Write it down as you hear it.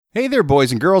Hey there,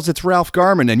 boys and girls. It's Ralph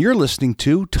Garman, and you're listening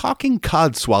to Talking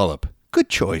Codswallop. Good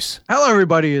choice. Hello,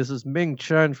 everybody. This is Ming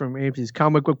Chen from AMC's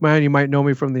Comic Book Man. You might know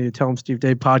me from the Tell 'em Steve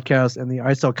Dave podcast and the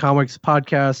I Sell Comics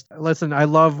podcast. Listen, I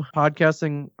love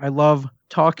podcasting. I love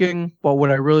talking, but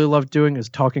what I really love doing is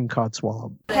talking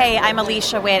Codswallop. Hey, I'm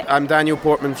Alicia Witt. I'm Daniel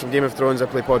Portman from Game of Thrones. I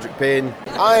play Podrick Payne.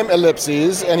 I'm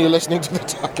Ellipses, and you're listening to the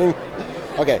Talking...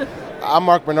 Okay, I'm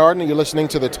Mark Bernard, and you're listening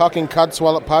to the Talking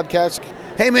Codswallop podcast.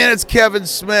 Hey man, it's Kevin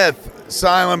Smith,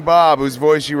 Silent Bob, whose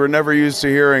voice you were never used to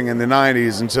hearing in the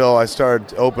 90s until I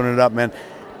started opening it up, man.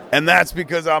 And that's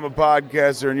because I'm a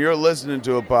podcaster and you're listening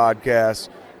to a podcast,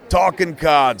 Talking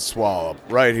Codswallop,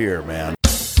 right here, man.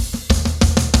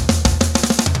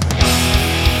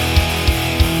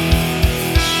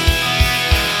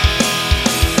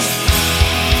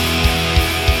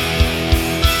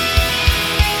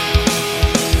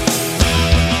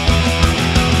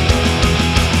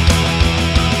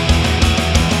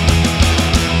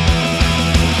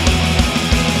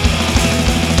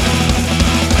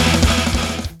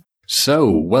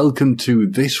 So, welcome to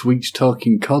this week's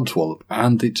Talking Codswallop,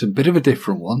 and it's a bit of a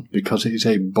different one because it is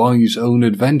a boys' own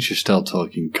adventure style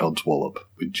Talking Codswallop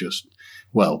with just,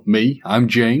 well, me, I'm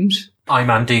James. I'm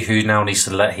Andy, who now needs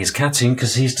to let his cat in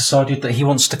because he's decided that he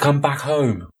wants to come back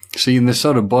home. See, in the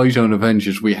sort of boys' own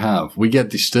adventures we have, we get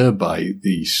disturbed by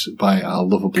our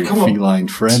lovable feline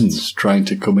friends trying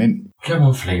to come in. Come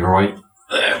on, Fleroy.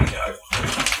 There we go.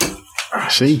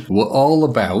 See, we're all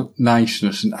about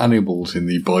niceness and animals in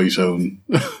the boys' own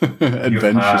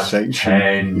adventure section.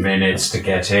 10 minutes to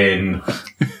get in.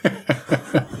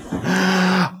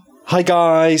 Hi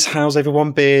guys, how's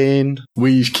everyone been?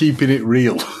 We're keeping it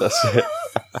real. That's it.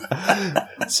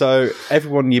 So,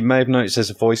 everyone, you may have noticed there's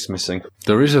a voice missing.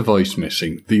 There is a voice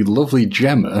missing. The lovely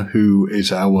Gemma, who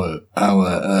is our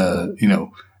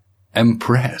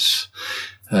empress,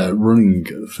 running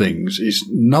things, is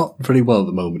not very well at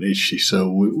the moment, is she? So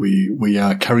we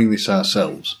are carrying this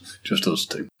ourselves, just us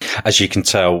two. As you can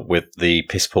tell with the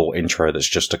piss poor intro that's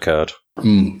just occurred.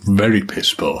 Very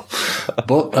piss poor.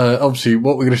 But obviously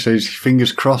what we're going to say is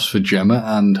fingers crossed for Gemma,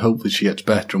 and hopefully she gets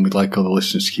better, and we'd like all the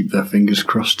listeners to keep their fingers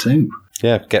crossed too.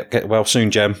 Yeah, get well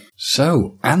soon, Gem.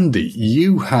 So, Andy,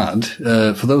 you had,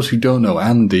 for those who don't know,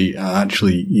 Andy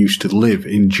actually used to live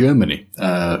in Germany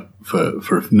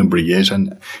for a number of years,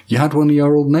 and you had one of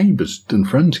your old neighbours and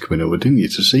friends coming over, didn't you,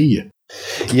 to see you?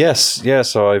 Yes.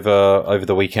 So over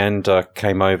the weekend,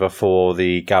 came over for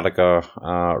the Gallagher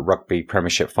Rugby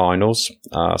Premiership Finals.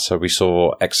 So we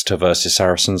saw Exeter versus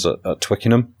Saracens at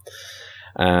Twickenham.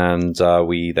 And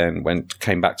we then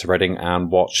came back to Reading and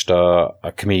watched a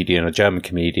German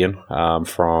comedian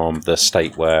from the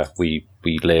state where we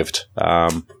lived,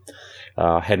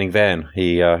 Henning Wehn.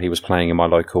 He was playing in my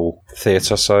local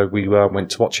theatre, so we went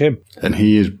to watch him. And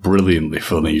he is brilliantly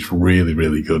funny. He's really,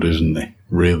 really good, isn't he?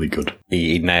 Really good.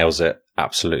 He nails it.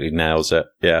 Absolutely nails it.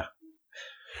 Yeah.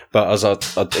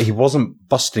 But he wasn't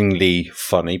bustingly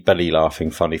funny, belly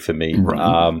laughing funny for me.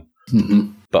 Right.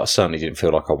 But I certainly didn't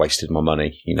feel like I wasted my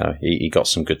money. You know, he got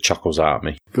some good chuckles out of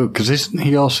me. Good, because isn't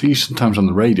he also, he's sometimes on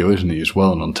the radio, isn't he, as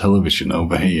well, and on television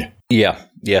over here? Yeah.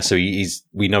 So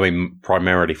we know him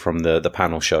primarily from the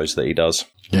panel shows that he does.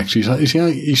 Yeah, because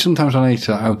he's sometimes on 8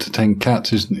 out of 10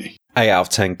 Cats, isn't he? 8 out of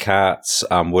 10 Cats.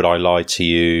 Would I Lie to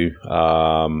You?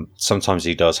 Sometimes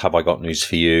he does Have I Got News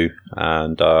for You?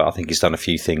 And I think he's done a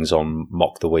few things on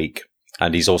Mock the Week.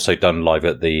 And he's also done live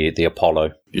at the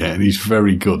Apollo. Yeah, and he's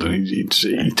very good. And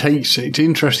it's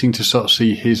interesting to sort of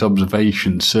see his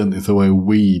observations, certainly the way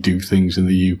we do things in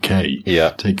the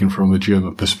UK, taken from a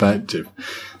German perspective.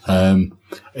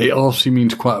 It also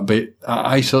means quite a bit.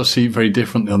 I sort of see it very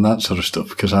differently on that sort of stuff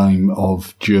because I'm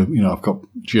of I've got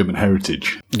German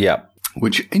heritage. Yeah.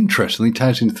 Which interestingly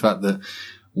ties into the fact that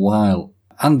while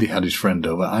Andy had his friend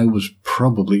over, I was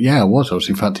probably, I was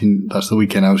in fact, that's the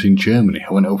weekend I was in Germany.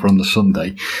 I went over on the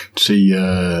Sunday to see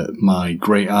my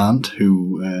great aunt,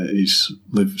 who is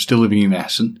still living in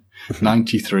Essen,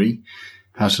 93,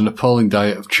 has an appalling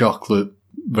diet of chocolate,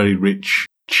 very rich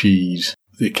cheese,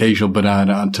 the occasional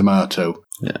banana and tomato.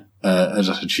 Yeah. As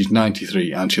I said, she's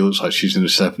 93 and she looks like she's in her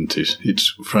 70s. It's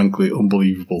frankly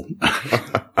unbelievable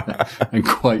and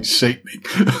quite sickening.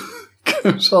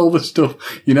 It's all the stuff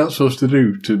you're not supposed to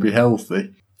do to be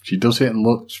healthy. She does it and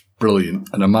looks brilliant,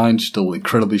 and her mind's still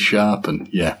incredibly sharp, and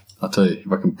I'll tell you,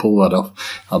 if I can pull that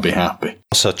off, I'll be happy.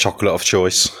 What's her chocolate of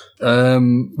choice?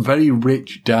 Very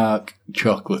rich, dark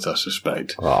chocolate, I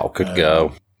suspect. Oh, good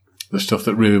girl. The stuff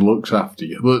that really looks after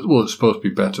you. Well, it's supposed to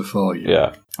be better for you.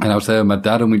 Yeah. And I was there with my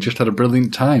dad, and we just had a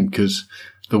brilliant time, because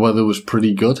the weather was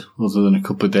pretty good. Other than a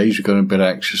couple of days, we got a bit of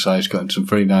exercise, got in some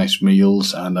very nice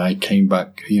meals, and I came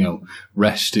back,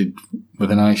 rested with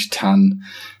a nice tan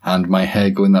and my hair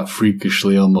going that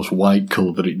freakishly almost white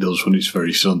colour that it does when it's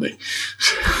very sunny.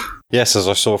 Yes, as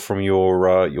I saw from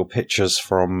your pictures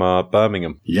from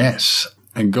Birmingham. Yes.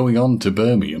 And going on to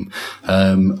Birmingham,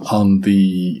 on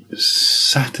the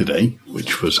Saturday,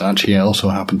 which was actually also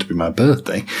happened to be my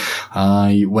birthday,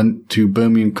 I went to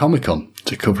Birmingham Comic Con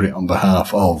to cover it on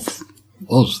behalf of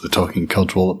us, the Talking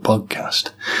Codswallop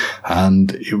podcast.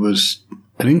 And it was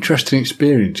an interesting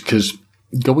experience because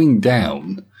going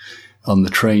down on the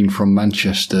train from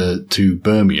Manchester to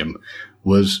Birmingham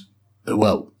was,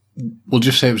 well, we'll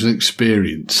just say it was an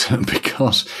experience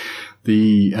because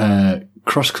the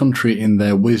Cross Country, in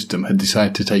their wisdom, had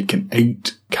decided to take an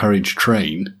 8-carriage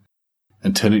train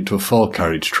and turn it to a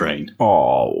 4-carriage train.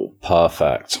 Oh,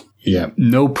 perfect. Yeah,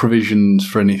 no provisions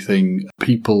for anything.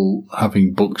 People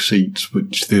having booked seats,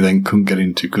 which they then couldn't get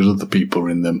into because other people were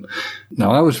in them.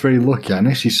 Now, I was very lucky. I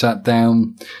initially sat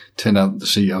down, turned out the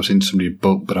seat I was in somebody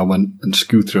booked, but I went and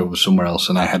scooted over somewhere else,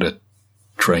 and I had a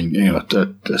train,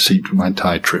 a seat for my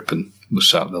entire trip, and was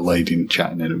sat with a lady and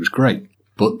chatting, and it was great.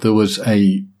 But there was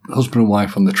a husband and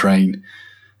wife on the train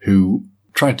who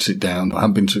tried to sit down,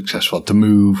 hadn't been successful, to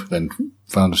move, then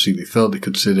found a seat they thought they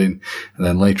could sit in, and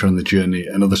then later on the journey,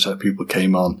 another set of people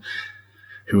came on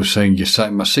who were saying, "You sat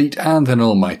in my seat," and an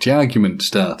almighty argument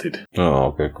started.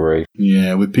 Oh, good grief.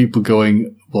 Yeah, with people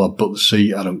going, "Well, I booked the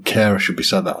seat, I don't care, I should be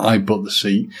sat there, I booked the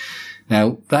seat."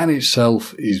 Now, that in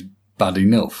itself is bad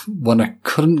enough. What I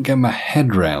couldn't get my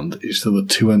head round is there were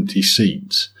 2 empty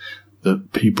seats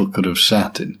that people could have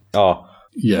sat in. Oh.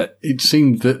 Yeah, it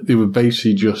seemed that they were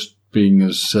basically just being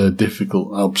as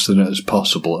difficult, obstinate as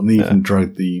possible, and they even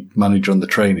dragged the manager on the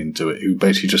train into it, who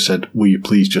basically just said, "Will you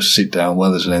please just sit down where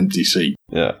there's an empty seat?"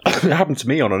 Yeah. It happened to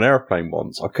me on an airplane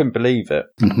once. I couldn't believe it.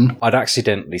 Mm-hmm. I'd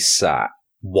accidentally sat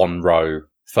one row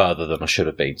further than I should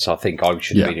have been, so I think I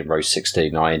should have been in row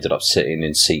 16. I ended up sitting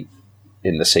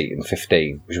in the seat in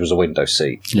 15, which was a window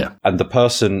seat. Yeah. And the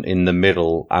person in the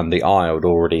middle and the aisle had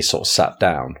already sort of sat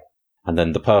down. And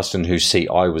then the person whose seat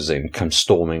I was in came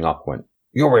storming up, went,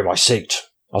 "You're in my seat."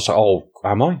 I was like, "Oh,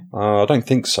 am I? I don't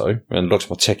think so." And looked at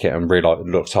my ticket and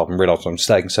looked up and realised my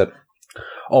mistake and said,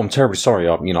 "Oh, I'm terribly sorry.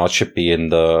 I should be in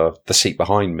the seat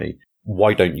behind me.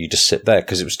 Why don't you just sit there?"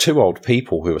 Because it was 2 old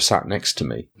people who were sat next to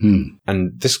me.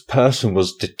 And this person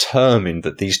was determined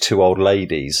that these 2 old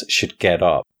ladies should get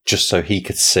up just so he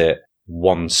could sit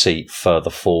 1 seat further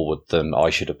forward than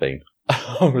I should have been.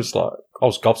 I was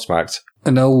gobsmacked.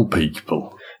 And old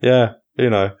people. Yeah,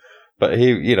 but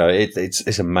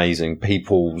it's amazing.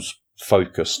 People's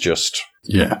focus just,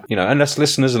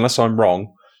 unless I'm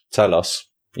wrong, tell us,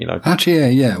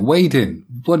 Actually, yeah, wade in.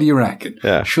 What do you reckon?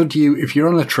 Yeah. Should you, if you're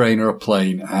on a train or a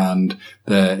plane and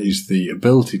there is the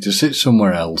ability to sit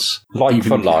somewhere else, like even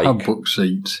for if you like, have booked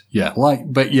seats,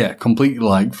 completely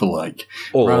like for like,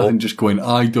 or, rather than just going,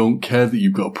 "I don't care that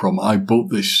you've got a problem, I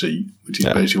booked this seat," which is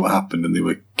basically what happened, and they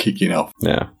were kicking off.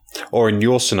 Yeah. Or in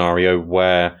your scenario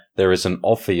where there is an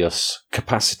obvious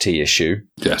capacity issue.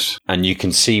 Yes. And you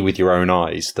can see with your own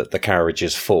eyes that the carriage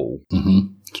is full.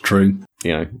 Mm-hmm. It's true.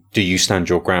 Do you stand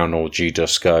your ground or do you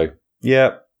just go,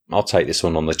 "Yeah, I'll take this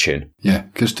one on the chin"? Yeah,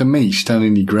 because to me,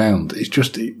 standing your ground,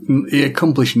 it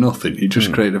accomplished nothing. It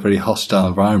just created a very hostile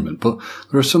environment. But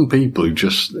there are some people who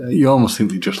you almost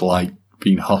think they just like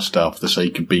being hostile for the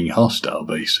sake of being hostile,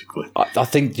 basically. I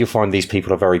think you'll find these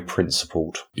people are very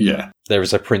principled. Yeah. There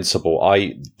is a principle.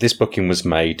 This booking was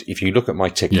made, if you look at my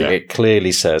ticket, it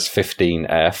clearly says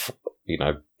 15F,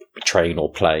 train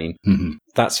or plane. Mm-hmm.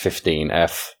 That's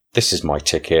 15F. This is my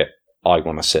ticket. I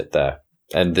want to sit there.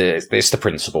 And it's the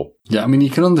principle. Yeah, I mean, you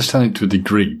can understand it to a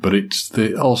degree, but it's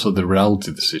also the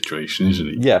reality of the situation, isn't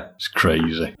it? Yeah. It's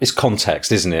crazy. It's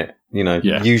context, isn't it?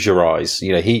 Use your eyes.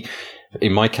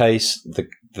 In my case,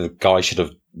 the guy should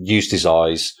have used his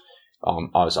eyes.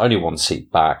 I was only 1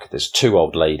 seat back. There's 2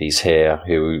 old ladies here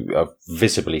who are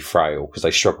visibly frail because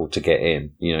they struggled to get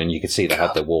in, and you could see they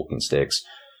had their walking sticks.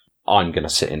 I'm going to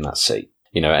sit in that seat,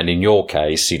 and in your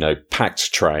case,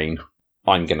 packed train,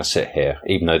 I'm going to sit here,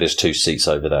 even though there's 2 seats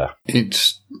over there.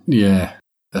 It's,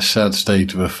 a sad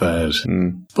state of affairs.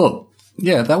 But,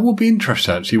 that would be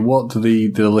interesting, actually. What do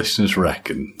the listeners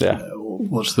reckon? Yeah.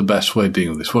 What's the best way of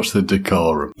dealing with this? What's the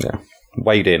decorum? Yeah.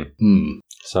 Wade in.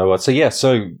 So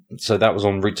that was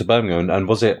en route to Birmingham. And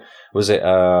was it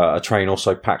a train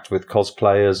also packed with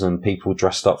cosplayers and people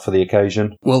dressed up for the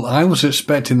occasion? Well, I was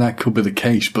expecting that could be the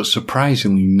case, but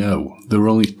surprisingly, no. There were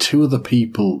only 2 other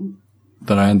people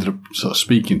that I ended up sort of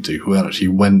speaking to who actually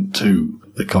went to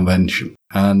the convention.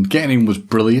 And getting in was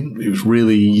brilliant. It was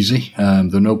really easy. There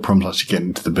were no problems actually getting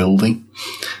into the building.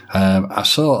 I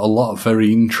saw a lot of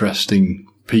very interesting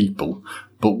people,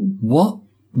 but what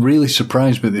really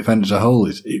surprised me at the event as a whole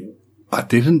is I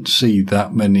didn't see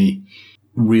that many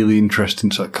really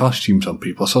interesting sort of costumes on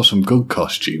people. I saw some good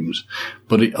costumes,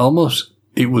 but it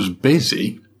was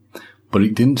busy, but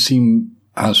it didn't seem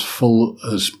as full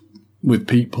as with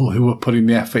people who were putting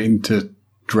the effort into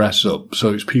dress up.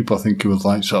 So it's people, I think, who was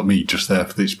like sort of me, just there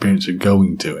for the experience of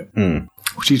going to it,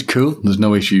 which is cool. There's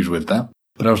no issues with that.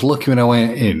 But I was lucky when I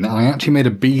went in. I actually made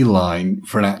a beeline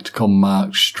for an actor called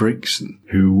Mark Strickson,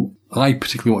 who I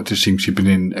particularly wanted to see. She'd been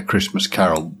in A Christmas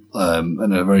Carol,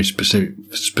 and a very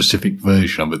specific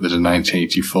version of it. There's a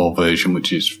 1984 version,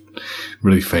 which is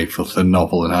really faithful to the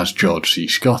novel and has George C.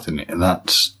 Scott in it, and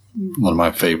that's one of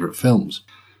my favourite films.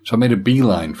 So I made a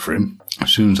beeline for him. As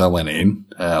soon as I went in,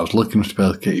 I was lucky enough to be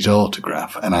able to get his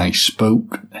autograph, and I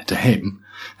spoke to him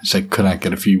and said, could I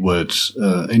get a few words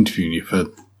interviewing you for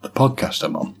the podcast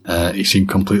I'm on? He seemed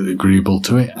completely agreeable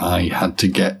to it. I had to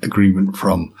get agreement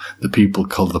from the people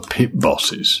called the pit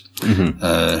bosses,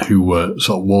 who were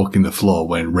sort of walking the floor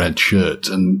wearing red shirts,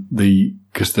 and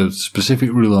because the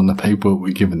specific rule on the paperwork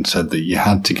we given said that you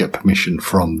had to get permission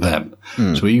from them.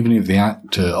 So even if the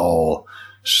actor or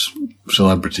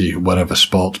celebrity, whatever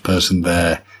sports person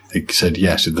there, they said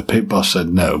yes, if the pit boss said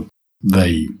no,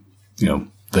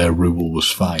 their rule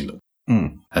was final.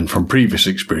 And from previous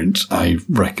experience, I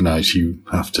recognise you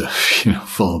have to,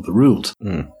 follow the rules.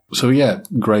 So yeah,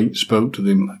 great. Spoke to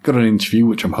them. Got an interview,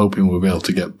 which I'm hoping we'll be able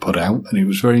to get put out. And it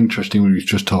was very interesting when he was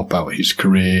just talking about his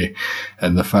career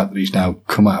and the fact that he's now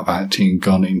come out of acting and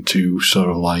gone into sort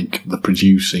of like the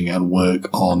producing and work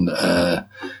on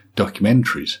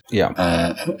documentaries.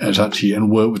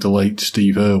 And worked with the late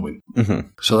Steve Irwin.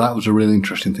 So that was a really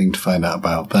interesting thing to find out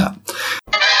about that.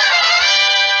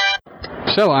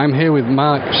 So I'm here with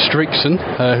Mark Strickson,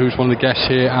 who's one of the guests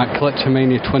here at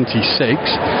Collectomania 26.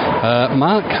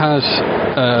 Mark has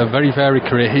a very varied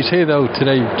career. He's here though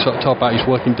today to talk about his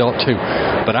work in Doctor Who,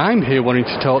 but I'm here wanting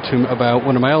to talk to him about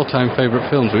one of my all-time favourite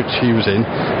films, which he was in,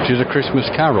 which is A Christmas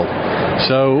Carol.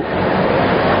 So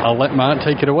I'll let Mark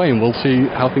take it away and we'll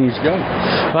see how things go.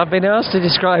 Well, I've been asked to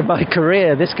describe my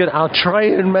career. I'll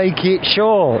try and make it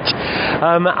short.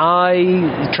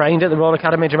 I trained at the Royal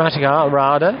Academy of Dramatic Art,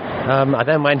 RADA. I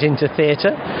then went into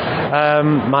theatre.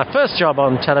 My first job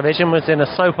on television was in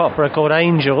a soap opera called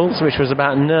Angels, which was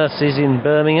about nurses in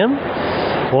Birmingham.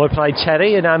 I played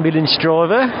Terry, an ambulance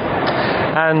driver.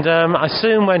 And I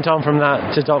soon went on from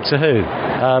that to Doctor Who.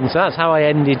 So that's how I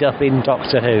ended up in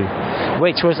Doctor Who,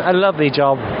 which was a lovely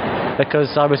job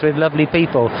because I was with lovely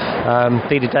people.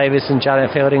 Peter Davis and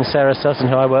Janet Fielding, Sarah Sutton,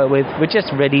 who I work with, were just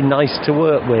really nice to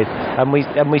work with. And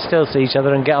we still see each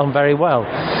other and get on very well.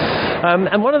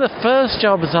 And one of the first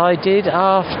jobs I did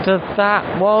after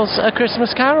that was A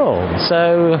Christmas Carol.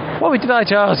 So what would you like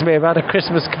to ask me about A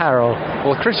Christmas Carol?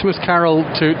 Well, A Christmas Carol,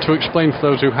 to explain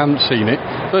for those who haven't seen it,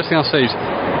 first thing I'll say is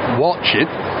watch it.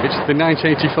 It's the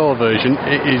 1984 version.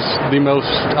 It is the most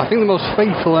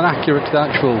faithful and accurate to the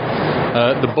actual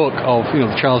the book of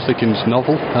the Charles Dickens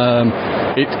novel.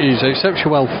 It is exceptionally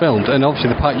well filmed, and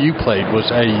obviously the part you played was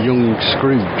a young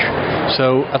Scrooge.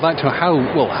 So I'd like to know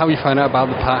how you found out about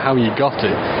the part, how you got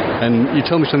it, and you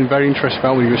told me something very interesting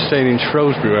about when you were staying in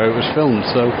Shrewsbury where it was filmed.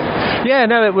 So yeah,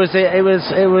 no, it was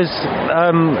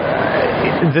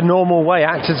the normal way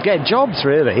actors get jobs,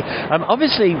 really.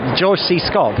 Obviously George C.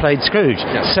 Scott played Scrooge,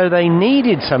 so they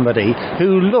needed somebody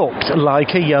who looked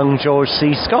like a young George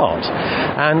C. Scott,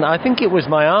 and I think it was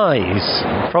my eyes,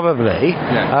 probably.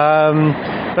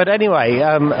 But anyway,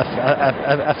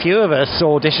 a few of us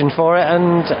auditioned for it,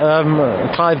 and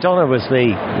Clive Donner was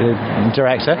the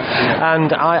director,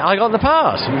 and I got the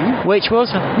part, which was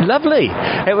lovely.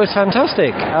 It was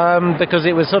fantastic, because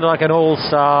it was sort of like an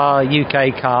all-star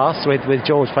UK cast with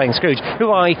George playing Scrooge,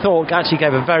 who I thought actually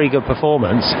gave a very good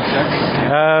performance.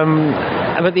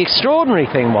 But the extraordinary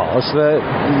thing was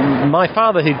that my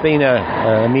father, who'd been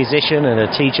a musician and a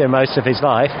teacher most of his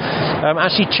life,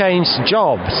 actually changed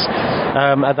jobs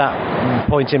at that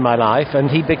point in my life, and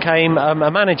he became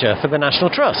a manager for the National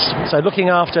Trust, so looking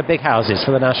after big houses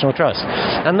for the National Trust.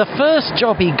 And the first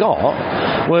job he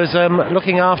got was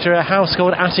looking after a house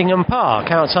called Attingham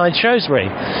Park outside Shrewsbury.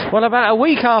 Well, about a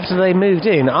week after they moved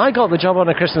in, I got the job on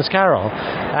A Christmas Carol,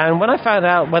 and when I found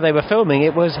out where they were filming,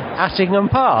 it was Attingham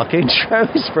Park in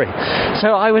Shrewsbury.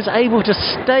 So I was able to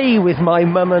stay with my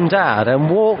mum and dad and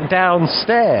walk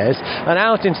downstairs and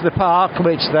out into the park,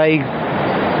 which they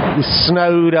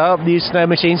snowed up, used snow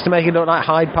machines to make it look like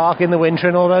Hyde Park in the winter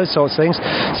and all those sorts of things.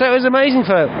 So it was amazing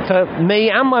for me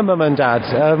and my mum and dad,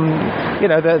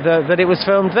 that it was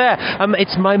filmed there.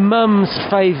 It's my mum's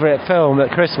favourite film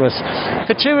at Christmas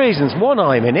for two reasons. One,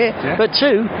 I'm in it, but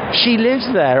two, she lives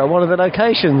there at one of the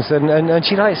locations and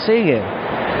she likes seeing it.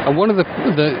 And one of the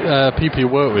people you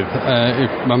work with,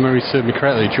 if my memory serves me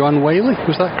correctly, Joanne Whaley,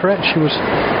 was that correct? She was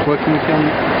working with you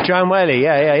on... Joanne Whaley,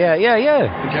 yeah.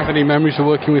 Did you have any memories of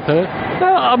working with her?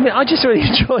 No, I mean, I just really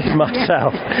enjoyed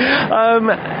myself.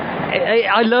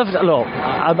 I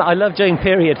love doing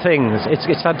period things.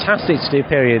 It's fantastic to do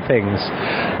period things.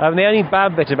 The only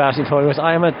bad bit about it for me was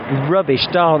I am a rubbish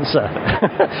dancer.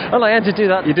 Well, I had to do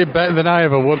that. You did better than I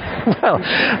ever would. Well,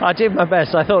 I did my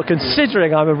best. I thought,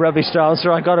 considering I'm a rubbish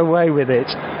dancer, I got away with it.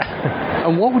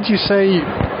 And what would you say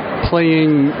you're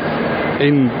playing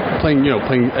an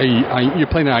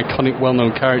iconic,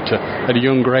 well-known character at a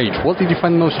younger age. What did you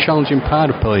find the most challenging part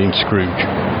of playing Scrooge?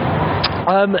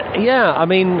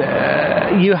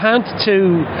 You had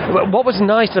to... What was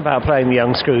nice about playing the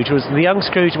young Scrooge was the young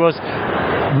Scrooge was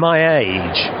my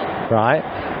age, right?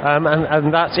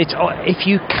 And that's it. If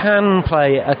you can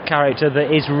play a character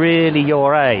that is really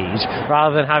your age,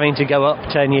 rather than having to go up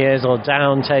 10 years or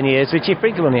down 10 years, which you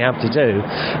frequently have to do,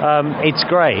 it's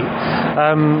great.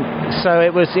 So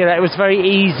it was very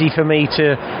easy for me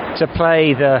to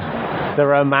play the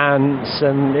romance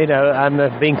and the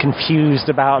being confused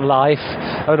about life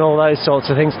and all those sorts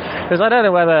of things, because I don't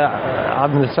know whether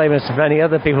I'm the same as many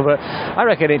other people, but I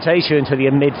reckon it takes you until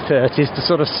your mid-30s to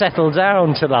sort of settle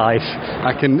down to life.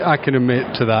 I can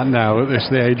admit to that now at this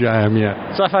age I am,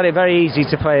 yeah. So I find it very easy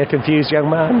to play a confused young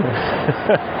man.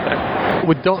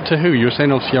 With Doctor Who, you were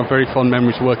saying obviously you have very fond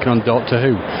memories working on Doctor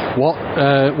Who. What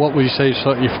would you say is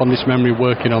sort of your fondest memory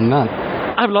working on that?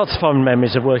 I have lots of fond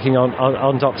memories of working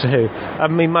on Doctor Who. I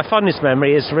mean, my fondest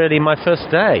memory is really my first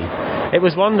day. It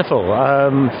was wonderful.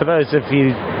 For those of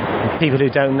you people who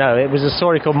don't know, it was a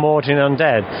story called Mordrin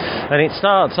Undead, and it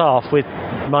starts off with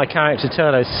my character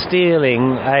Turlo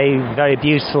stealing a very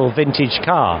beautiful vintage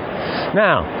car.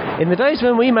 Now, in the days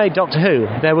when we made Doctor Who,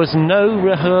 there was no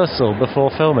rehearsal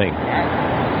before filming.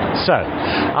 So,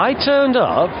 I turned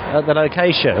up at the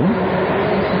location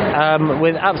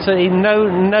with absolutely no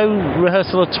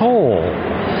rehearsal at all.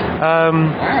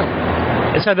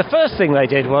 So the first thing they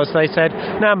did was they said,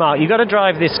 now Mark, you've got to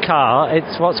drive this car.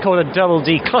 It's what's called a double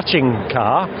declutching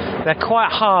car. They're quite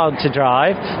hard to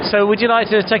drive, so would you like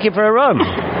to take it for a run?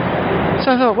 So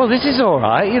I thought, well, this is all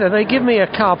right. They give me a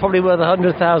car probably worth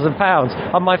 £100,000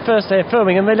 on my first day of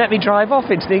filming, and they let me drive off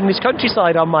into the English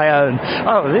countryside on my own.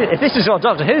 Oh, if this is what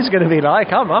Doctor Who's going to be like,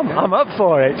 I'm up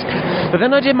for it. But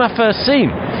then I did my first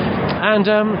scene. And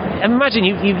imagine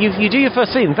you do your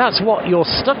first scene. That's what you're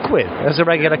stuck with as a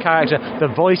regular character. The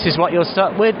voice is what you're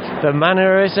stuck with, the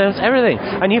mannerisms, everything.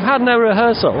 And you've had no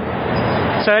rehearsal.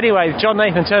 So anyway, John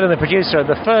Nathan Turner, the producer,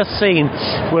 the first scene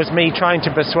was me trying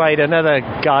to persuade another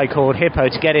guy called Hippo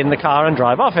to get in the car and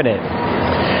drive off in it.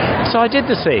 So I did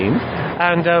the scene,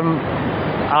 and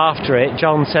after it,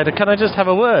 John said, can I just have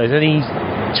a word? And he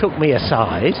took me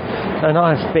aside, and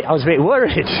I was a bit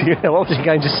worried, what was he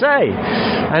going to say?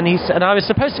 And I was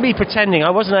supposed to be pretending, I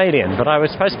was an alien, but I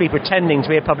was supposed to be pretending to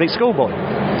be a public school boy.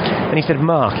 And he said,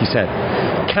 Mark, he said,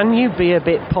 can you be a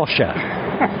bit posher?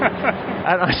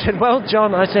 And I said, well,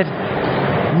 John, I said,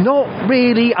 not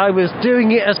really, I was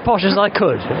doing it as posh as I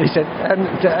could. He said,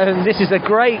 and this is a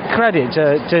great credit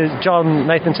to John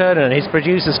Nathan Turner and his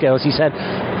producer skills. He said,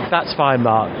 that's fine,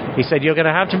 Mark. He said, you're going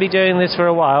to have to be doing this for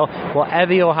a while.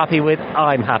 Whatever you're happy with,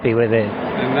 I'm happy with it.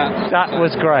 And that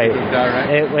was great.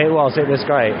 It was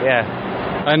great, yeah.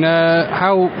 And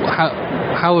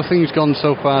how have things gone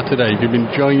so far today? Have you been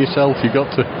enjoying yourself? You got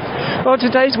to... Well,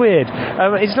 today's weird.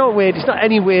 It's not weird. It's not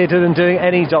any weirder than doing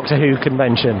any Doctor Who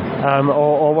convention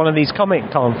or one of these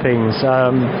Comic-Con things.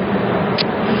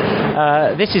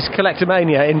 This is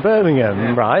Collectomania in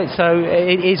Birmingham, right? So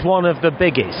it is one of the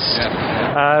biggest.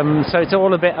 So it's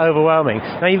all a bit overwhelming.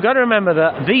 Now, you've got to remember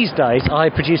that these days I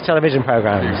produce television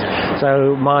programs.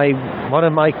 So one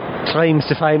of my claims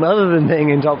to fame, other than being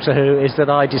in Doctor Who, is that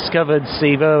I discovered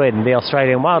Steve Irwin, the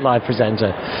Australian wildlife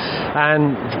presenter.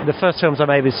 And the first films I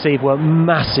made with Steve were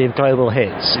massive global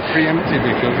hits.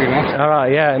 All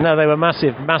right, yeah. No, they were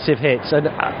massive hits. And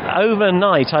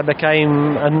overnight I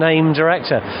became a name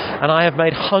director. And I have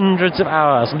made hundreds of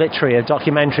hours, literally, of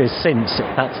documentaries since.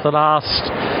 That's the last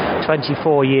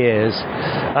 24 years.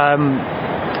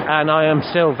 And I am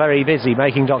still very busy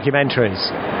making documentaries.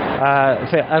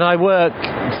 And I work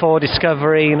for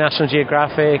Discovery, National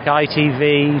Geographic,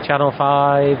 ITV, Channel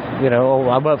 5,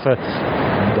 I work for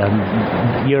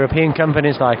European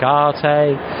companies like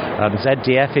Arte,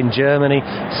 ZDF in Germany.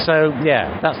 So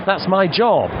yeah, that's my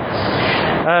job.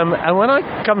 And when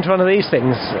I come to one of these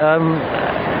things,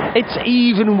 it's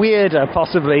even weirder,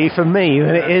 possibly, for me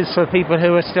than it is for people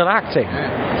who are still acting.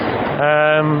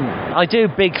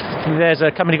 There's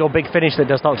a company called Big Finish that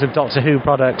does lots of Doctor Who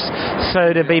products.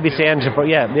 So do BBC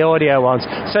Enterprise, the audio ones.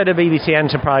 So do BBC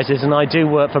Enterprises, and I do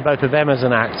work for both of them as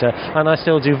an actor, and I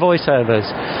still do voiceovers.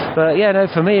 But yeah, no,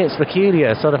 for me it's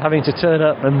peculiar, sort of having to turn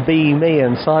up and be me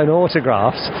and sign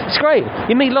autographs. It's great.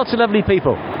 You meet lots of lovely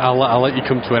people. I'll let you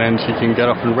come to an end so you can get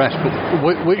off and rest. But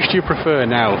which do you prefer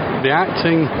now, the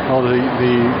acting or the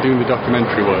doing the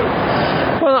documentary work?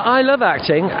 Well, I love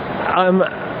acting.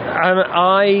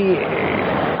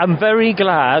 I'm very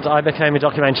glad I became a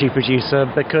documentary producer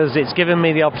because it's given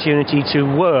me the opportunity to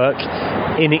work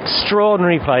in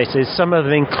extraordinary places, some of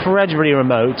them incredibly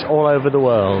remote, all over the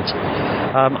world.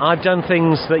 I've done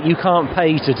things that you can't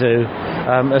pay to do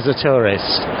as a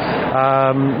tourist.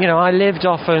 I lived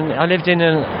in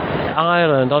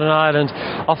on an island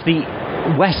off the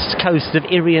west coast of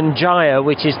Irian Jaya,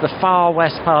 which is the far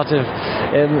west part of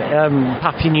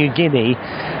Papua New Guinea,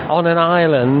 on an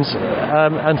island,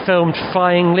 and filmed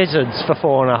flying lizards for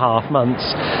 4.5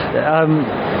 months.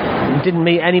 Didn't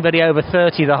meet anybody over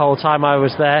 30 the whole time I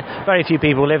was there. Very few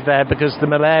people live there because the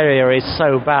malaria is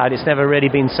so bad, it's never really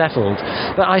been settled.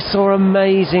 But I saw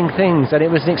amazing things, and it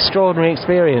was an extraordinary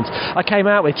experience. I came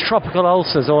out with tropical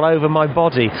ulcers all over my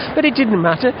body, but it didn't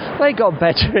matter. They got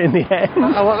better in the end.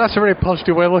 Well, that's a very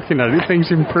positive way of looking at it.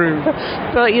 Things improve.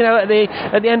 But,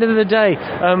 at the end of the day,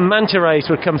 manta rays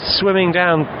would come swimming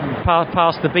down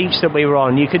past the beach that we were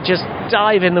on. You could just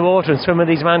dive in the water and swim with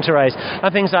these manta rays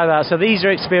and things like that. So these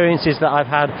are experiences that I've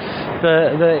had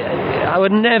that I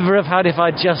would never have had if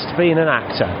I'd just been an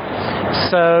actor.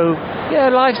 So yeah,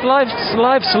 life's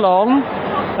long,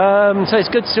 so it's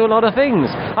good to do a lot of things.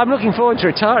 I'm looking forward to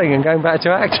retiring and going back to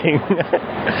acting.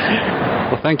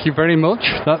 Well, thank you very much,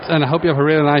 and I hope you have a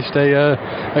really nice day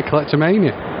at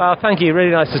Collectomania. Thank you,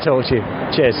 really nice to talk to you.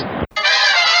 Cheers.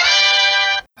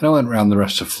 And I went around the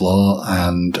rest of the floor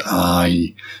and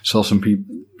I saw some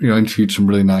people, interviewed some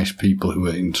really nice people who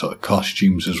were in sort of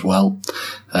costumes as well.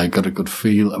 Got a good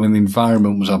feel. I mean, the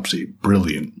environment was absolutely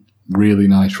brilliant. Really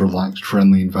nice, relaxed,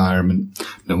 friendly environment.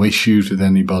 No issues with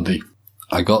anybody.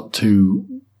 I got to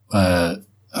have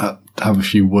a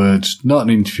few words, not an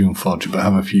interview unfortunately, but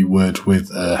have a few words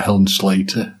with Helen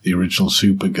Slater, the original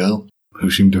Supergirl,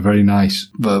 who seemed a very nice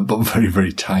but very,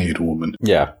 very tired woman.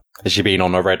 Yeah. Has she been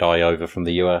on a red eye over from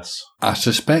the US? I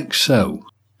suspect so.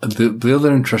 The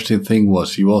other interesting thing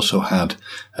was you also had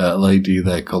a lady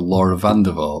there called Laura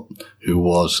Vandervoort, who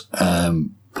was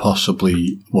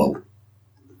possibly,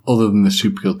 other than the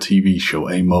Supergirl TV show,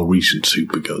 a more recent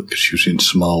Supergirl, because she was in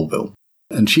Smallville.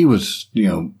 And she was,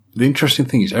 the interesting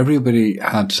thing is everybody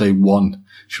had, say, one,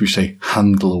 should we say,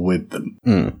 handler with them,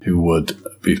 who would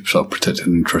be sort of protecting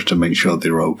an interest to make sure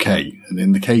they were okay. And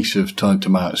in the case of talking to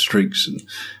Marta Strickson,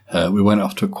 we went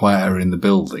off to a quiet area in the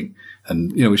building.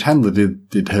 And, his handler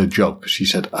did her job because she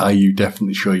said, are you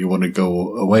definitely sure you want to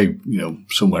go away,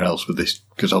 somewhere else with this?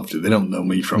 Because obviously they don't know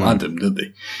me from Adam, do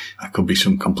they? I could be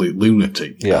some complete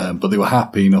lunatic. Yeah. But they were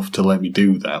happy enough to let me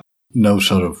do that. No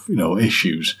sort of,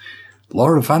 issues.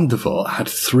 Laura Vandervoort had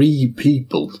 3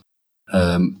 people,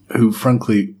 who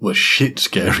frankly were shit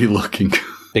scary looking.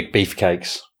 Big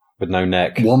beefcakes with no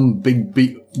neck. One big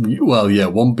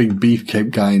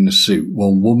beefcake guy in a suit.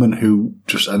 One woman who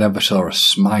I never saw a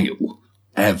smile,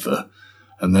 ever.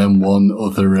 And then one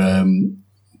other,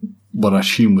 what I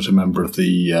assume was a member of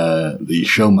the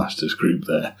Showmasters group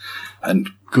there. And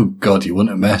good God, you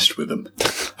wouldn't have messed with them.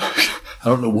 I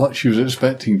don't know what she was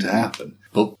expecting to happen.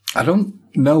 But I don't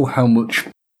know how much,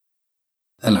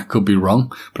 and I could be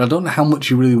wrong, but I don't know how much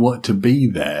you really wanted to be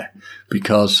there,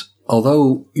 because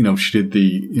although, she did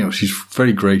she's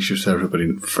very gracious to everybody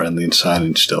and friendly and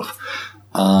signing stuff,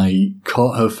 I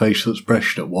caught her facial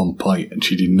expression at one point and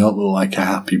she did not look like a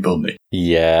happy bunny.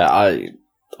 Yeah,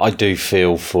 I do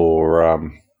feel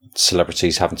for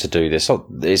celebrities having to do this.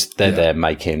 They're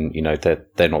making,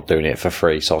 they're not doing it for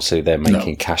free, so obviously they're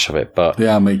making cash of it, but they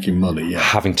are making money, yeah.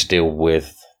 Having to deal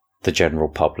with the general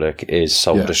public is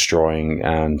soul destroying,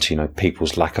 and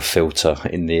people's lack of filter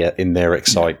in their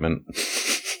excitement.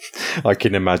 I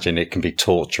can imagine it can be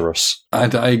torturous. I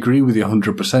agree with you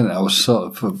 100%. I was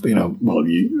sort of,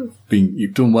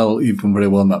 you've done very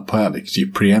well in that part because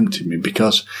you preempted me,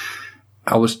 because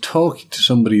I was talking to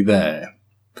somebody there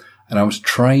and I was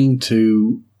trying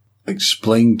to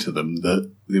explain to them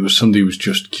that there was somebody who was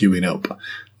just queuing up,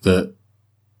 that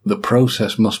the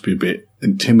process must be a bit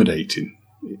intimidating.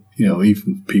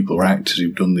 even people or actors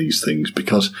who've done these things,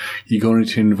 because you go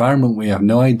into an environment where you have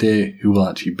no idea who will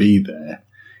actually be there.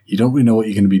 You don't really know what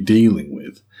you're going to be dealing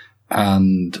with.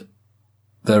 And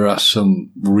there are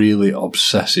some really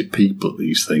obsessive people at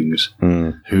these things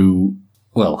who,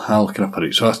 well, how can I put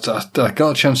it? So I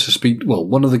got a chance to speak. Well,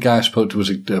 one of the guys I spoke to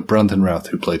was Brandon Routh,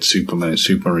 who played Superman in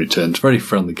Superman Returns. Very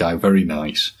friendly guy, very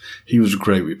nice. He was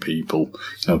great with people,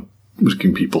 was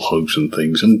giving people hugs and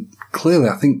things. And clearly,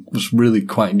 I think was really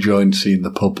quite enjoying seeing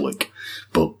the public.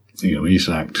 But, he's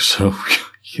an actor, so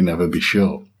you can never be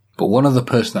sure. But one other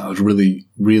person that I was really,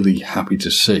 really happy to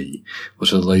see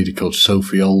was a lady called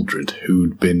Sophie Aldred,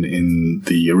 who'd been in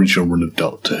the original run of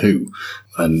Doctor Who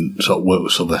and sort of worked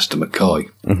with Sylvester McCoy.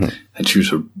 Mm-hmm. And she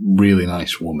was a really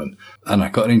nice woman. And I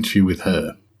got an interview with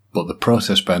her, but the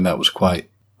process behind that was quite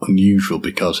unusual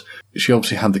because she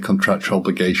obviously had the contractual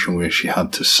obligation where she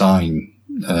had to sign,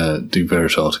 do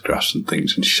various autographs and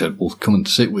things. And she said, well, come and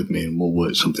sit with me and we'll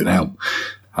work something out.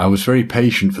 I was very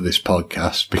patient for this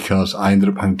podcast because I ended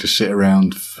up having to sit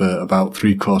around for about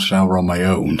 3/4 hour on my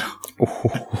own.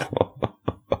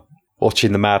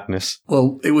 Watching the madness.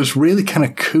 Well, it was really kind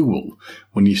of cool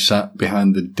when you sat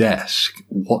behind the desk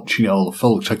watching it all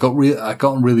unfold. I got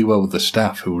on really well with the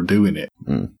staff who were doing it.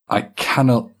 Mm. I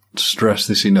cannot stress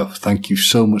this enough. Thank you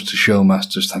so much to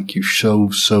Showmasters. Thank you so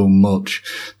much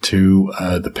to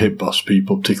the Pit Boss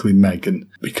people, particularly Megan,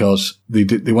 because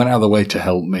they went out of their way to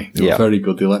help me. They were very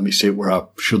good. They let me sit where I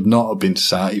should not have been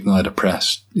sat, even though I had a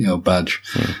press, badge.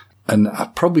 Mm. And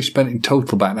I probably spent in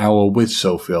total about an hour with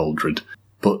Sophie Aldred,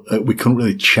 but we couldn't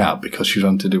really chat because she was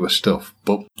on to do her stuff.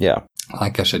 But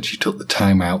like I said, she took the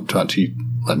time out to actually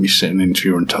let me sit and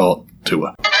interview her and talk to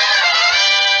her.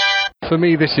 For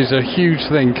me, this is a huge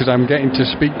thing because I'm getting to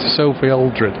speak to Sophie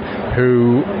Aldred,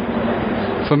 who,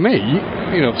 for me,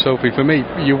 Sophie, for me,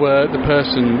 you were the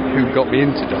person who got me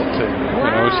into Doctor Who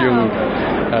when I was young.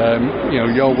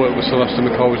 Your work with Sylvester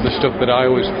McCoy was the stuff that I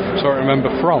always sort of remember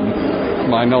from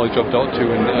my knowledge of Doctor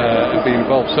Who and being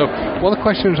involved. So one of the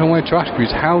questions I wanted to ask you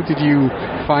is, how did you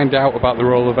find out about the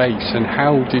role of Ace, and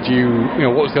how did you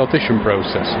what was the audition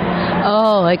process?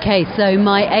 Oh, okay. So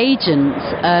my agent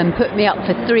put me up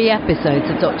for 3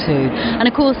 episodes of Doctor Who, and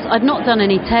of course I'd not done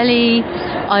any telly.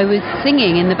 I was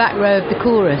singing in the back row of the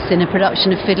chorus in a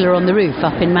production of Fiddler on the Roof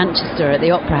up in Manchester at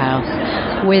the Opera House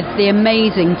with the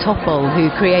amazing Topol, who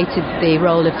created the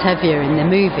role of Tevye in the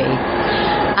movie.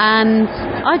 And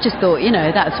I just thought,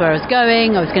 that's where I was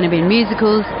going. I was going to be in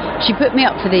musicals. She put me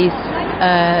up for these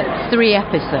 3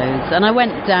 episodes, and I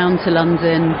went down to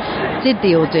London, did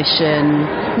the audition,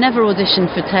 never auditioned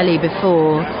for telly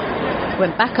before,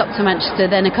 went back up to Manchester.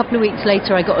 Then a couple of weeks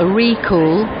later I got a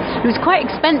recall. It was quite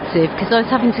expensive because I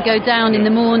was having to go down in the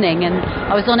morning, and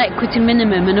I was on equity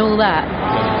minimum and all that.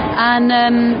 And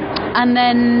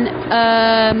then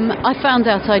I found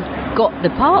out I'd got the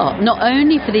part, not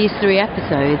only for these 3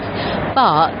 episodes,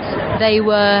 but they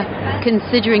were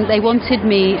considering, they wanted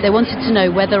to know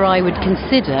whether I would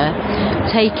consider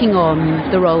taking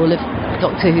on the role of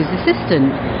Doctor Who's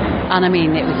assistant. And I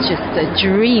mean, it was just a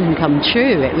dream come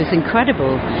true. It was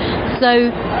incredible.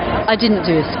 So I didn't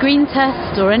do a screen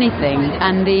test or anything,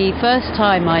 and the first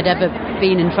time I'd ever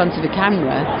been in front of a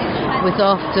camera was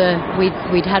after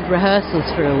we'd had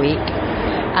rehearsals for a week,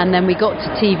 and then we got to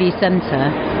TV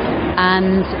Centre,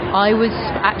 and I was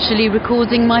actually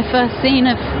recording my first scene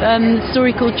of a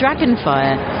story called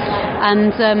Dragonfire,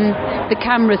 and the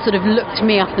camera sort of looked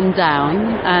me up and down,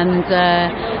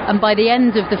 and by the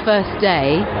end of the first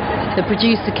day, the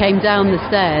producer came down the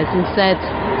stairs and said,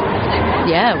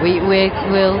 "Yeah, we're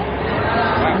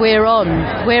on."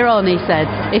 He said,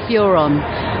 "If you're on,"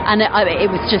 and it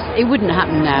was just, it wouldn't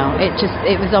happen now.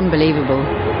 It was unbelievable.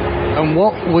 And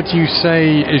what would you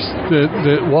say is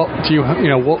what do you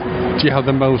have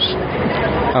the most?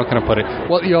 How can I put it?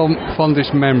 What are your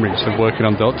fondest memories of working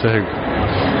on Doctor Who?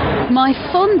 My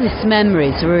fondest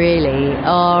memories really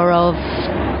are of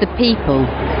the people.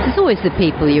 It's always the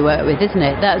people you work with, isn't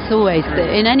it? That's always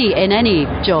in any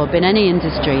job, in any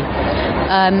industry.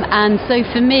 And so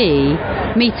for me,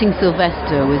 meeting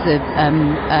Sylvester was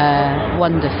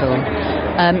wonderful.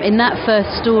 In that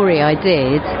first story I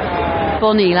did,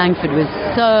 Bonnie Langford was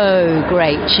so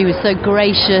great. She was so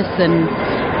gracious and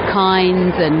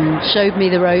kind and showed me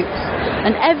the ropes.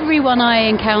 And everyone I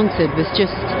encountered was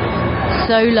just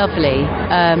so lovely.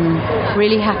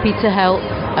 Really happy to help.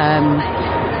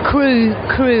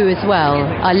 Crew as well.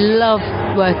 I love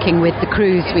working with the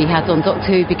crews we had on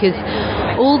Doctor Who, because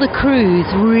all the crews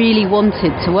really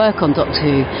wanted to work on Doctor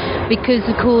Who, because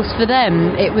of course for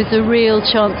them it was a real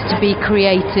chance to be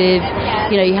creative.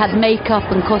 You had makeup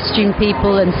and costume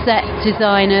people and set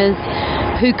designers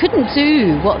who couldn't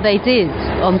do what they did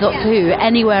on Doctor Who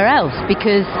anywhere else,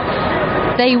 because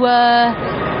they were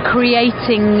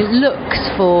creating looks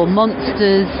for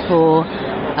monsters, for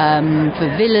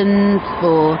villains,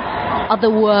 for other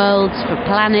worlds, for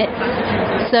planets.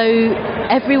 So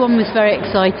everyone was very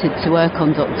excited to work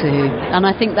on Doctor Who, and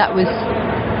I think that was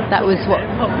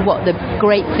what the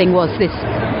great thing was, this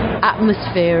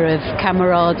atmosphere of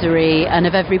camaraderie and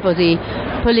of everybody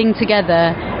pulling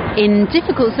together in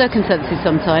difficult circumstances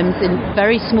sometimes, in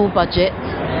very small budgets,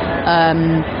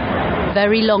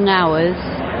 very long hours,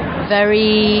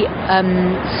 very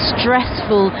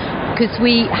stressful, because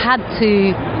we had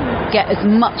to get as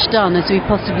much done as we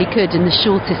possibly could in the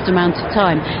shortest amount of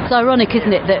time. It's ironic,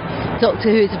 isn't it, that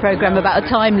Doctor Who is a programme about a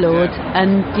Time Lord,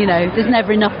 and, you know, there's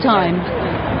never enough time.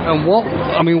 And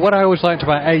what I always liked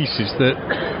about Ace is that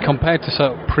compared to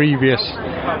sort of previous,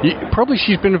 probably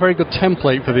she's been a very good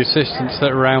template for the assistants that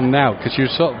are around now, because she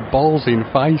was sort of ballsy and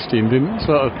feisty and didn't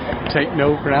sort of take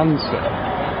no for an answer.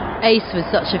 Ace was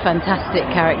such a fantastic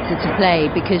character to play,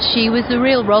 because she was a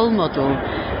real role model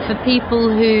for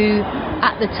people who,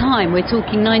 at the time, we're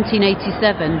talking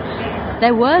 1987,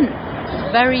 there weren't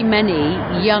very many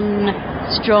young,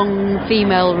 strong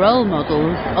female role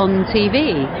models on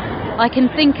TV. I can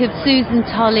think of Susan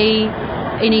Tully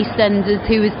in EastEnders,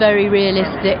 who was very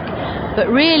realistic, but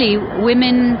really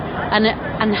women,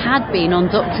 and had been on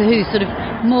Doctor Who, sort of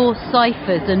more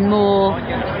ciphers and more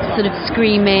sort of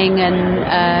screaming, and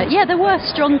there were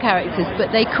strong characters,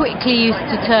 but they quickly used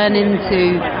to turn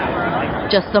into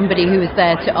just somebody who was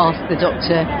there to ask the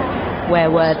Doctor where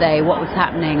were they, what was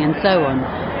happening, and so on.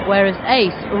 Whereas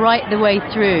Ace, right the way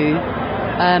through,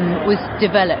 was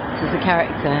developed as a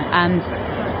character, and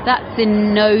that's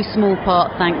in no small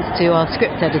part thanks to our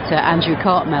script editor, Andrew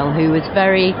Cartmel, who was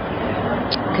very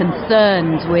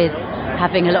concerned with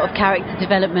having a lot of character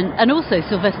development, and also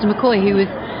Sylvester McCoy, who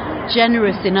was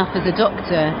generous enough as a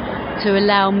Doctor to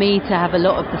allow me to have a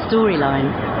lot of the storyline.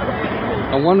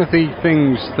 And one of the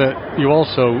things that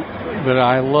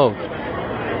I love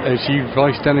is you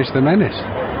voiced Dennis the Menace.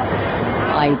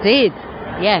 I did,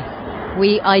 yes.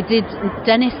 I did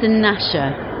Dennis and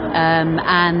Nasha,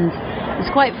 and it's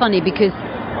quite funny because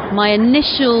my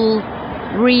initial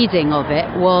reading of it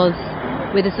was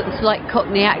with a sort of slight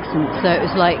Cockney accent, so it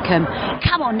was like, come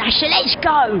on Nasha, let's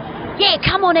go! Yeah,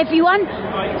 come on everyone!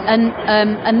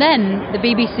 And then the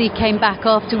BBC came back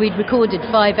after we'd recorded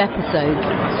 5 episodes,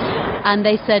 and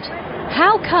they said,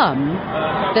 how come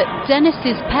that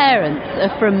Dennis's parents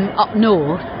are from up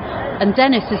north and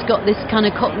Dennis has got this kind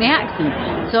of Cockney accent?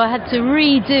 So I had to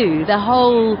redo the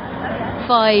whole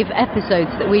 5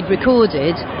 episodes that we'd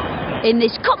recorded in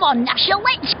this, come on Nasha,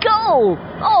 let's go!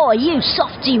 Oh, you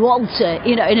softy Walter!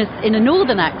 You know, in a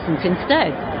northern accent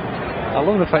instead. I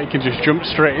love the fact you can just jump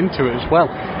straight into it as well.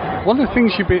 One of the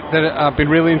things that I've been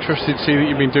really interested to see that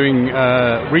you've been doing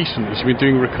recently is you've been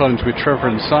doing recordings with Trevor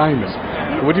and Simon.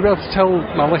 Would you be able to tell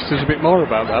my listeners a bit more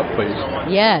about that, please?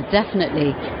 Yeah,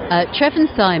 definitely. Trevor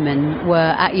and Simon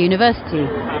were at university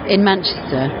in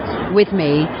Manchester with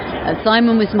me.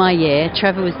 Simon was my year,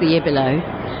 Trevor was the year below.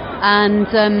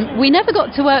 And we never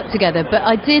got to work together, but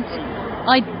I did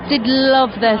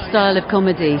love their style of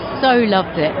comedy, so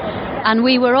loved it. And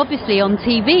we were obviously on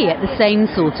TV at the same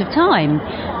sort of time,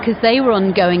 because they were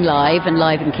on Going Live and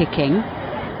Live and Kicking,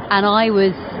 and I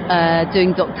was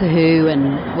doing Doctor Who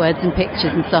and Words and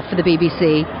Pictures and stuff for the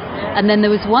BBC. And then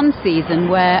there was one season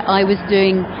where I was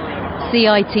doing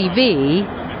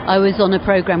CITV. I was on a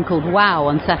programme called Wow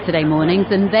on Saturday mornings,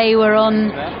 and they were on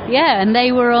the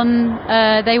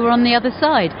other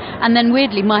side. And then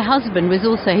weirdly, my husband was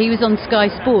on Sky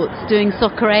Sports doing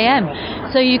Soccer AM,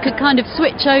 so you could kind of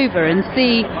switch over and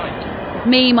see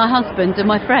me, my husband, and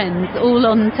my friends all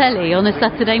on telly on a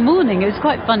Saturday morning. It was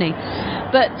quite funny.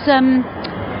 But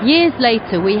years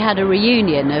later, we had a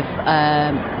reunion of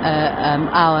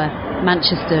our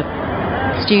Manchester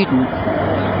students,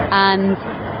 and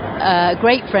a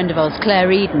great friend of ours,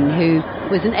 Claire Eden, who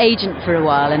was an agent for a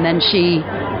while, and then she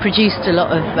produced a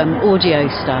lot of audio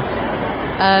stuff.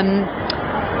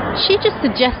 She just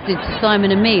suggested to Simon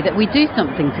and me that we do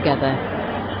something together.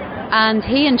 And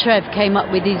he and Trev came up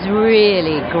with these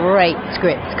really great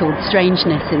scripts called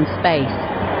Strangeness in Space.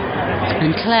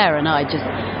 And Claire and I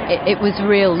it was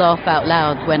real laugh out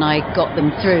loud when I got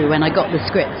them through, when I got the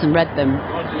scripts and read them.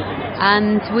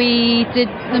 And we did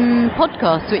some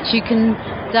podcasts which you can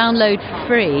download for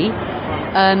free,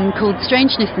 called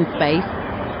Strangeness in Space,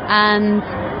 and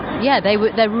yeah,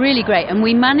 they're really great. And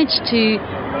we managed to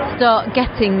start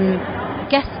getting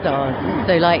guest stars,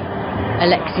 so like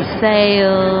Alexei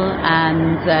Sayle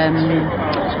and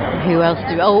Who else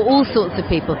all sorts of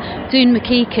people. Doon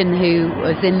McKeekan, who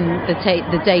was in the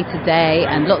day-to-day,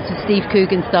 and lots of Steve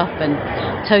Coogan stuff, and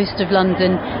Toast of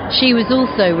London. She was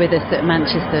also with us at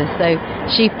Manchester, so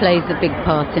she plays a big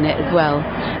part in it as well.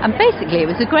 And basically it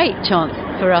was a great chance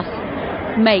for us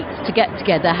mates to get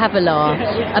together, have a laugh,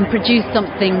 and produce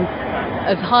something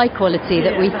of high quality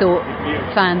that we thought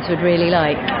fans would really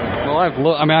like. Well,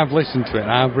 I've listened to it,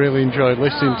 and I've really enjoyed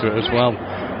listening to it as well.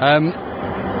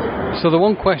 So the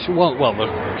one question, there's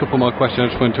a couple more questions I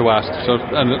just wanted to ask. So,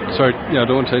 sorry, I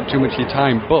don't want to take too much of your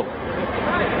time, but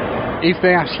if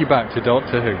they ask you back to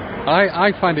Doctor Who,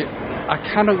 I find it, I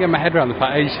cannot get my head around the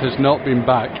fact Ace has not been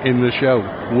back in the show.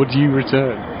 Would you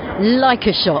return? Like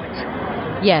a shot,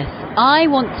 yes. I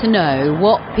want to know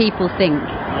what people think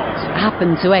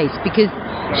happened to Ace, because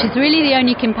she's really the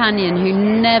only companion who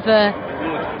never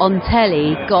on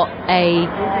telly got a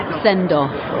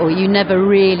send-off, or you never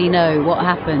really know what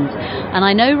happened. And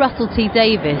I know Russell T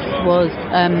Davies was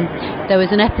there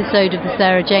was an episode of the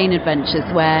Sarah Jane Adventures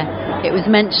where it was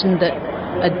mentioned that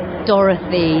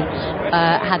Dorothy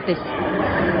had this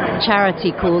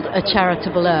charity called A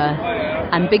Charitable Earth,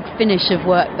 and Big Finish have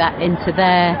worked that into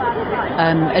their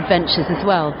adventures as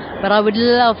well. But I would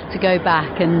love to go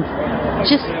back and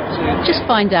just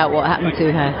find out what happened to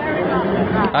her.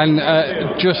 And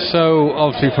just so,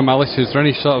 obviously, for my listeners, is there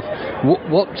any sort of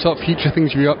what sort of future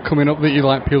things have you got coming up that you'd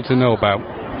like people to know about?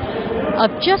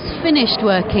 I've just finished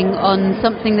working on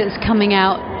something that's coming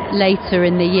out later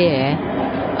in the year,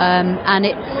 and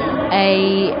it's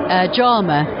a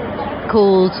drama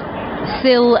called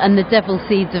Syl and the Devil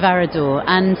Seeds of Arador,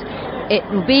 and it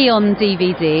will be on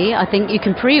DVD. I think you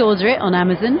can pre-order it on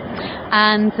Amazon,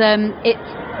 and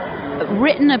it's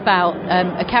written about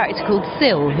a character called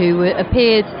Syl, who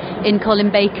appeared in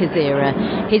Colin Baker's era.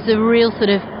 He's a real sort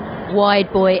of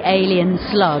wide boy alien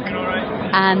slug,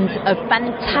 and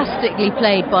fantastically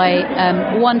played by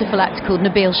a wonderful actor called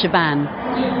Nabil Shaban.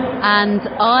 And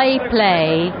I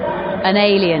play an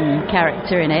alien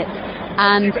character in it,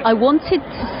 and I wanted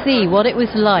to see what it was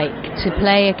like to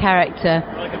play a character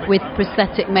with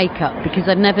prosthetic makeup, because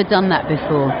I've never done that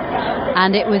before.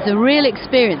 And it was a real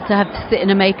experience to have to sit in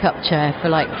a makeup chair for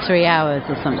like 3 hours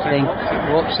or something.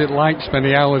 What's it like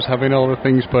spending hours having all the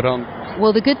things put on?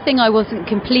 Well, the good thing I wasn't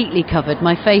completely covered.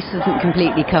 My face wasn't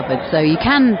completely covered, so you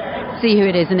can see who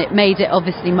it is, and it made it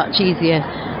obviously much easier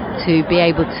to be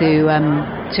able to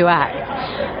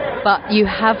act. But you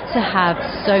have to have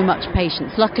so much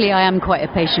patience. Luckily, I am quite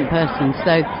a patient person,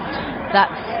 so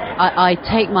I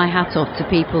take my hat off to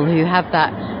people who have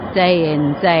that day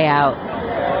in, day out.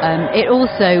 It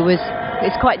also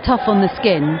it's quite tough on the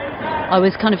skin. I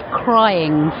was kind of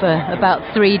crying for about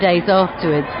 3 days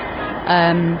afterwards.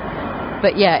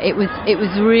 But yeah, it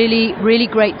was really, really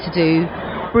great to do.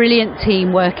 Brilliant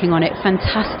team working on it,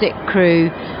 fantastic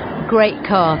crew, great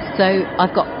cast. So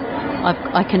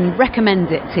I can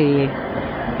recommend it to you.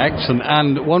 Excellent.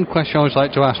 And one question I always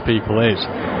like to ask people is,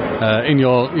 in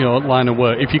your line of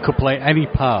work, if you could play any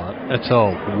part at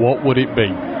all, what would it be?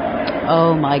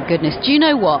 Oh my goodness. Do you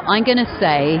know what? I'm going to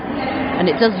say, and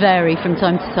it does vary from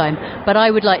time to time, but I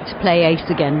would like to play Ace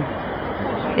again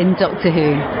in Doctor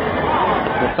Who.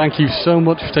 Well, thank you so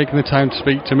much for taking the time to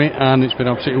speak to me, and it's been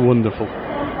absolutely wonderful.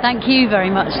 Thank you very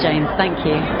much, James. Thank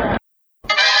you.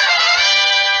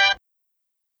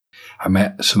 I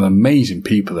met some amazing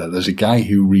people there. There's a guy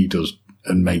who redoes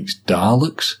and makes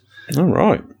Daleks. All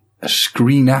right.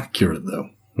 Screen accurate, though.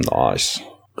 Nice.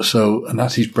 So, and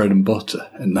that's his bread and butter.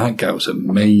 And that guy was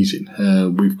amazing.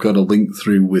 We've got a link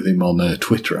through with him on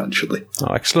Twitter, actually.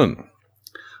 Oh, excellent.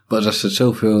 But as I said,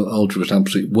 Sophie Aldred was an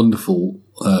absolutely wonderful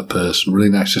person, really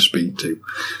nice to speak to.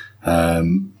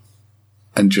 And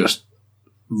just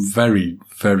very,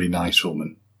 very nice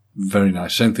woman. Very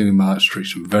nice. Same thing with Mark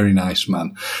Streisand, very nice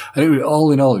man. And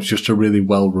all in all, it was just a really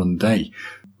well-run day.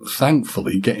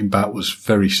 Thankfully, getting back was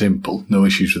very simple. No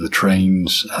issues with the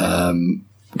trains.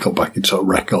 Got back in sort of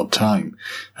record time.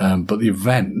 But the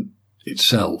event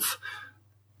itself,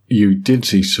 you did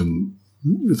see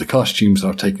the costumes that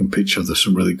I've taken pictures of, there's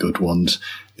some really good ones.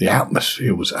 The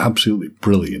atmosphere was absolutely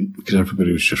brilliant because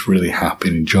everybody was just really happy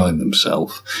and enjoying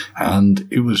themselves. And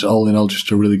it was all in all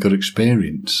just a really good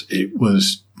experience. It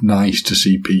was nice to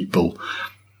see people,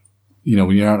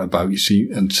 when you're out and about, you see,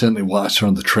 and certainly while I saw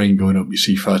on the train going up, you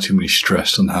see far too many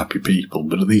stressed, unhappy people.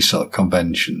 But at these sort of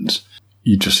conventions,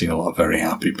 you just see a lot of very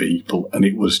happy people. And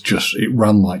it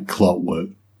ran like clockwork.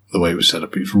 The way it was set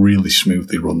up, it was really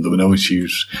smoothly run. There were no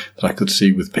issues that I could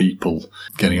see with people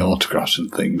getting autographs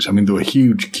and things. I mean, there were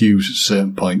huge queues at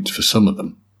certain points for some of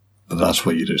them, but that's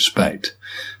what you'd expect.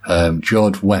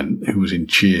 George Wendt, who was in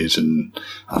Cheers, and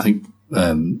I think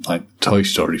like Toy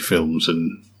Story films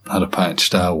and had a pint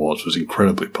Star Wars was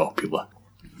incredibly popular,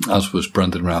 as was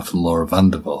Brandon Routh and Laura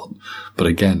Vandervoort. But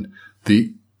again,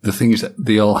 the thing is that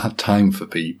they all had time for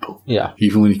people. Yeah.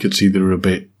 Even when you could see they were a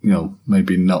bit,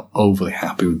 maybe not overly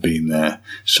happy with being there,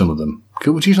 some of them.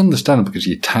 Which is understandable because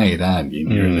you're tired, aren't you?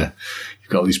 You've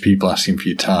got all these people asking for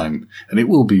your time. And it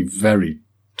will be very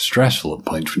stressful at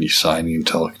points when you're signing and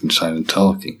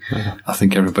talking. Yeah. I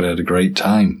think everybody had a great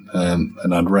time.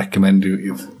 And I'd recommend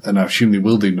and I assume they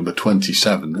will do number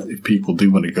 27. If people do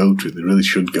want to go to it, they really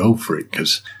should go for it,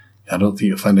 because I don't think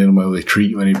you'll find anywhere where they treat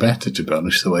you any better, to be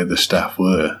honest. The way the staff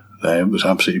were there was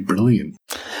absolutely brilliant.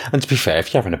 And to be fair,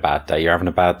 if you're having a bad day, you're having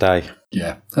a bad day.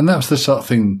 Yeah. And that's the sort of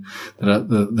thing that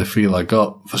the feel I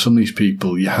got. For some of these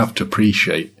people, you have to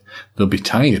appreciate they'll be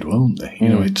tired, won't they?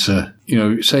 It's,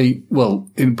 say, well,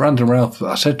 in Brandon Routh,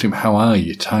 I said to him, how are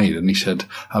you? Tired? And he said,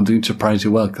 I'm doing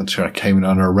surprisingly well, considering I came in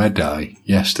on a red eye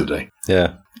yesterday.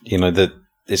 Yeah.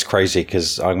 It's crazy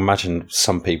because I imagine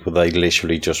some people, they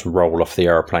literally just roll off the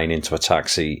aeroplane into a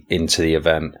taxi into the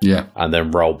event, and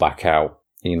then roll back out.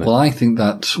 Well, I think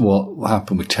that's what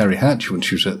happened with Terry Hatch when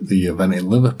she was at the event in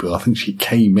Liverpool. I think she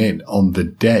came in on the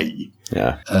day,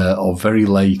 or very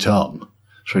late on.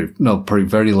 Probably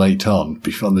very late on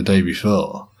the day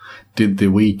before. Did the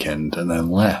weekend and then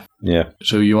left. Yeah.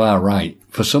 So you are right.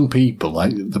 For some people,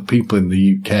 like the people in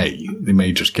the UK, they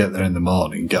may just get there in the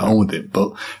morning, get on with it.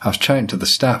 But I was chatting to the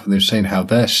staff and they were saying how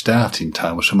their starting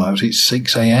time was sometimes it's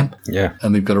 6 a.m. Yeah.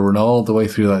 And they've got to run all the way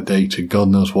through that day to God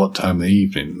knows what time in the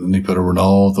evening. And they've got to run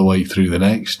all the way through the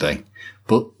next day.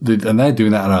 And they're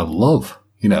doing that out of love,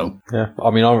 Yeah.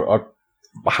 I mean, I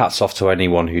hats off to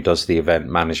anyone who does the event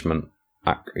management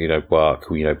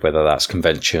work, whether that's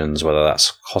conventions, whether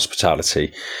that's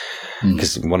hospitality.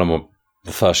 Because one of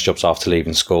the first jobs after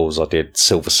leaving schools, I did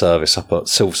silver service up at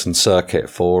Silverstone Circuit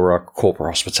for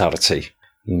corporate hospitality.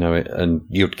 And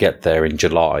you'd get there in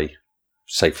July,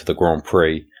 say for the Grand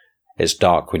Prix. It's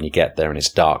dark when you get there and it's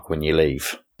dark when you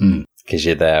leave, because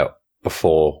you're there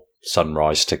before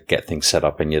sunrise to get things set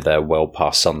up, and you're there well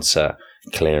past sunset,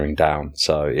 clearing down.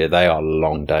 So they are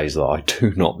long days that I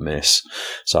do not miss.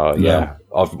 So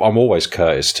I'm always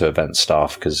courteous to event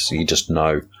staff, because you just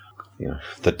know,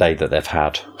 the day that they've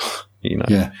had.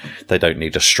 They don't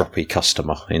need a stroppy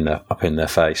customer up in their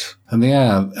face. And they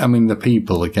are. I mean, the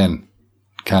people again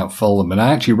can't follow them. And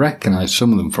I actually recognise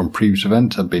some of them from previous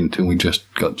events I've been to, and we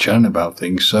just got chatting about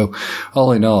things. So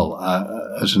all in all,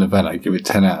 as an event, I give it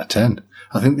 10 out of 10.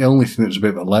 I think the only thing that was a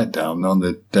bit of a letdown on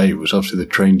the day was obviously the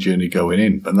train journey going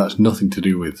in, but that's nothing to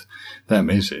do with them,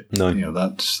 is it? No.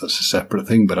 That's a separate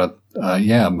thing. But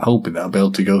I'm hoping that I'll be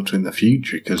able to go to in the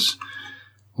future, because,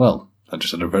 well, I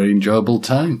just had a very enjoyable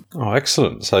time. Oh,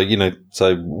 excellent. So,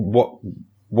 what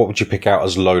would you pick out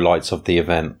as lowlights of the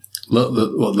event?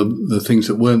 The things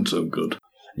that weren't so good?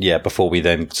 Yeah, before we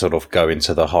then sort of go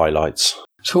into the highlights.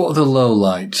 So what are the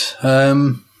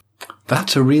lowlights?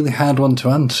 That's a really hard one to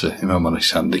answer, if I'm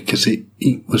honest, Andy, because it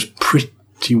was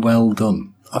pretty well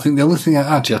done. I think the only thing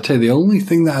the only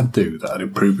thing that I'd do that I'd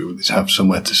improve it with is have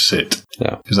somewhere to sit.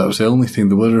 Yeah. Because that was the only thing.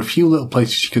 There were a few little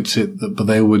places you could sit, but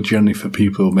they were generally for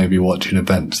people who may be watching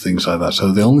events, things like that.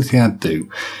 So the only thing I'd do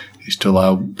is to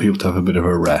allow people to have a bit of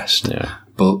a rest. Yeah.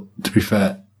 But to be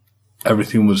fair,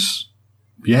 everything was,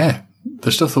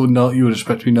 the stuff that you would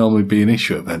expect to normally be an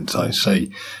issue at events, like say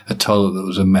a toilet that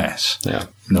was a mess. Yeah.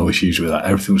 No issues with that.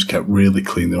 Everything was kept really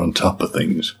clean. They're on top of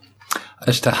things.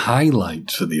 As to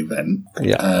highlights for the event,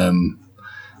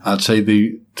 I'd say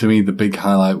to me the big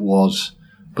highlight was,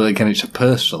 but again it's a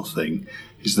personal thing,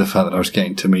 is the fact that I was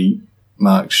getting to meet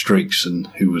Mark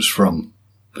Strickson, who was from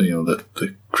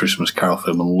the Christmas Carol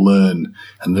film, and learn.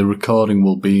 And the recording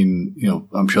will be in,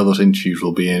 I'm sure those interviews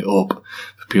will be up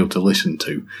for people to listen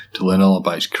to learn all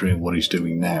about his career and what he's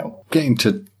doing now. Getting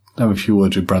to have a few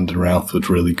words with Brandon Routh was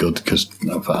really good, because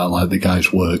I like the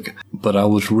guy's work. But I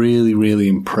was really, really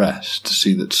impressed to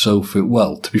see that Sophie,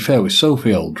 well, to be fair with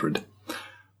Sophie Aldred,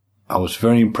 I was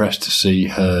very impressed to see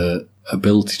her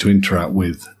ability to interact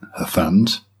with her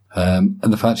fans, and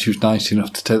the fact she was nice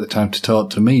enough to take the time to talk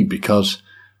to me, because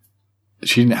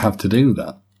she didn't have to do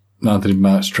that. Neither did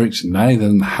Mark Strickson. Neither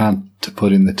of them had to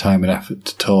put in the time and effort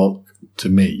to talk to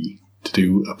me to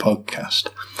do a podcast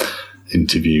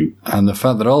interview. And the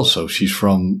fact that also she's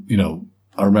from,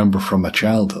 I remember from my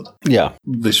childhood. Yeah.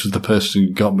 This was the person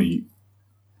who got me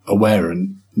aware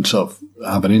and sort of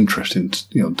have an interest in,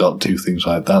 Doctor Who, things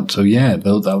like that. So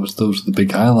those are the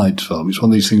big highlights for me. It's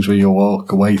one of these things where you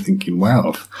walk away thinking, wow,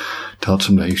 I've told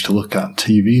somebody I used to look at on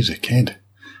TV as a kid.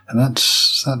 And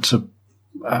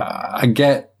I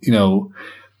get,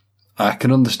 I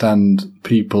can understand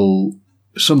people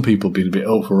some people have been a bit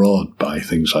overawed by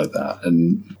things like that.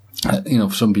 And,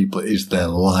 for some people it is their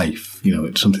life.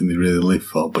 It's something they really live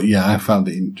for. But yeah, I found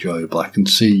it enjoyable. I can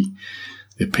see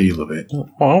the appeal of it.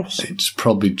 It's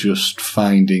probably just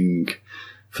finding,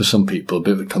 for some people, a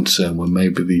bit of a concern when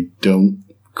maybe they don't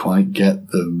quite get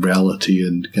the reality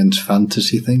and against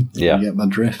fantasy thing. Yeah. You get my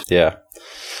drift? Yeah.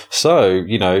 So,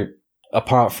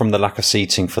 apart from the lack of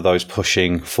seating for those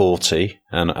pushing 40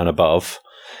 and above,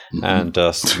 and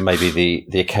maybe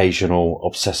the occasional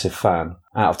obsessive fan,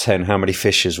 out of 10, how many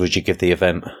fishes would you give the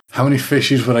event? How many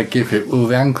fishes would I give it? Well,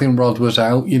 the angling rod was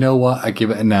out. You know what? I give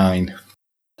it a 9.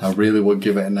 I really would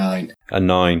give it a 9. A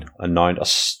 9.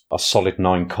 A solid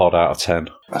 9 cod out of 10.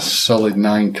 A solid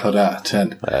 9 cod out of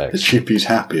 10. The chippy's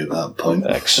happy at that point.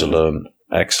 Excellent.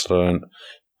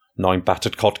 9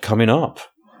 battered cod coming up.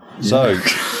 So,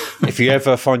 if you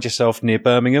ever find yourself near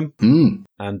Birmingham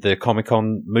and the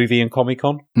Comic-Con movie and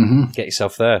Comic-Con, get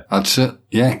yourself there. That's it.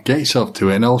 Yeah, get yourself to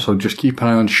it. And also just keep an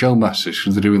eye on Showmasters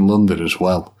because they're doing London as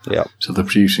well. Yeah. So they're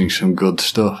producing some good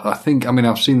stuff. I've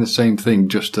seen the same thing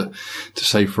just to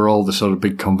say for all the sort of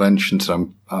big conventions.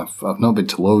 I've not been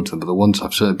to loads of them, but the ones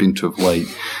I've certainly been to of late,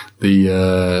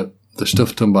 the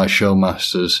stuff done by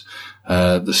Showmasters,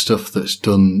 the stuff that's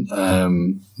done,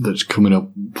 that's coming up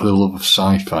for the love of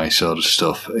sci-fi sort of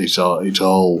stuff.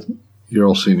 You're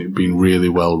all seeing it being really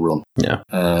well run. Yeah.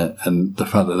 And the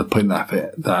fact that they're putting that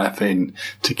effort in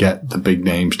to get the big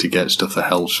names, to get stuff that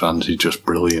helps fans is just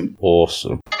brilliant.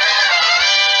 Awesome.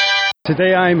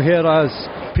 Today I'm here as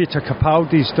Peter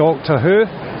Capaldi's Doctor Who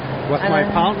with my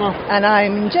partner. And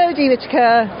I'm Jodie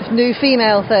Whittaker, new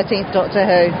female 13th Doctor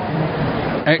Who.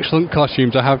 Excellent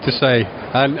costumes, I have to say.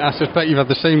 And I suspect you've had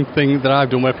the same thing that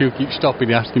I've done where people keep stopping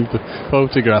and asking for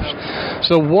photographs.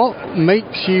 So what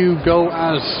makes you go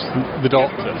as the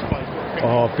Doctor?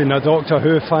 Oh, I've been a Doctor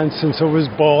Who fan since I was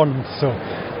born. It's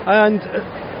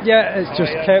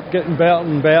just kept getting better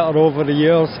and better over the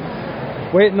years.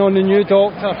 Waiting on the new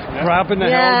Doctor, grabbing the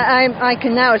helm. Yeah, I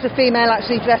can now, as a female,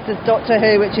 actually dressed as Doctor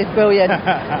Who, which is brilliant.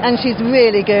 And she's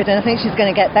really good, and I think she's going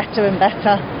to get better and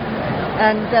better.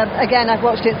 And again, I've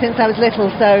watched it since I was little,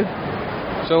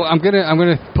 So I'm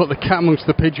gonna put the cat amongst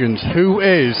the pigeons. Who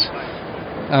is?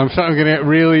 I'm starting to get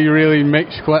really, really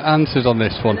mixed answers on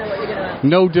this one.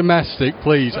 No domestic,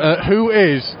 please. Who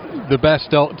is the best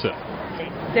Doctor?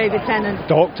 David Tennant.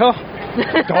 Doctor?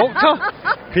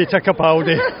 Peter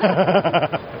Capaldi.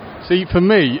 See, for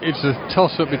me, it's a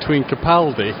toss-up between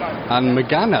Capaldi and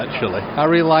McGann, actually. I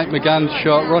really like McGann's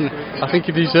short run. I think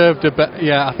he deserved a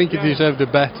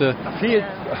better... If he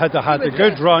had a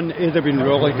good run, he'd have been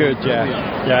really good,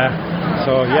 yeah.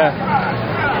 So,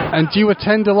 yeah. And do you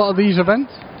attend a lot of these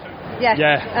events? Yes.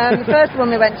 Yeah. The first one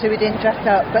we went to, we didn't dress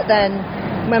up, but then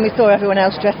when we saw everyone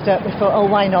else dressed up, we thought, oh,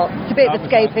 why not? It's a bit of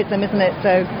escapism, isn't it?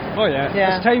 So. Oh yeah.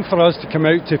 It's time for us to come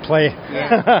out to play.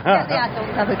 Yeah. Let the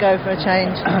adults have a go for a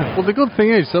change. Well, the good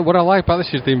thing is that what I like about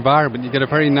this is the environment. You get a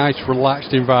very nice,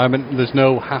 relaxed environment. There's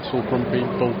no hassle from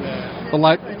people.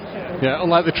 Unlike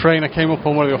the train, I came up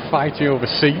on where they were fighting over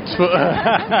seats. But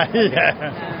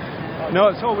yeah. No,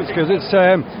 it's always good. It's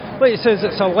like it says,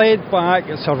 it's a laid back,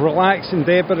 it's a relaxing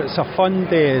day, but it's a fun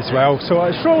day as well. So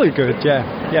it's really good.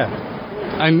 Yeah.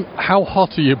 And how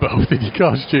hot are you both in your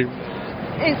costume?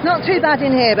 It's not too bad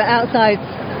in here, but outside,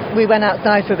 we went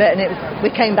outside for a bit and we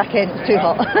came back in. It's too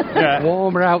hot. Yeah.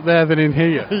 Warmer out there than in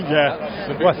here. Yeah.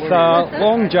 With a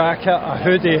long jacket, a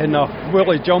hoodie and a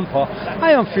woolly jumper,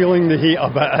 I am feeling the heat a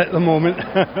bit at the moment.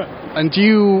 And do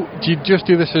you just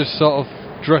do this as sort of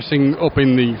dressing up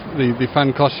in the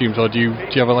fan costumes, or do you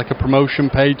have a promotion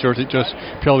page, or is it just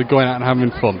purely going out and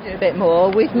having fun? Do a bit more.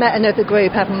 We've met another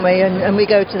group, haven't we, and we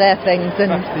go to their things.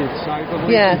 And 15th Cyber Legion.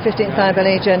 Yeah, 15th Cyber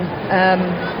Legion.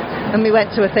 And we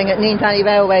went to a thing at Neen Valley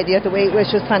Railway the other week,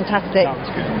 which was fantastic.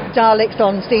 Daleks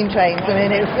on steam trains. I mean,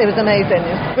 it was amazing.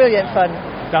 It was brilliant fun.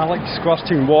 Daleks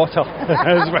squirting water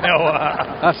as well.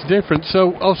 That's different.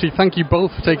 So, obviously, thank you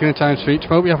both for taking the time to speak.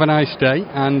 Hope you have a nice day,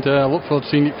 and look forward to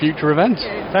seeing you at future events.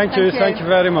 Thank you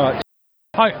very much.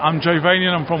 Hi, I'm Joe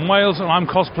Vanian. I'm from Wales, and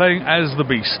I'm cosplaying as the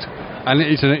Beast. And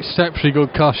it's an exceptionally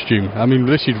good costume. I mean,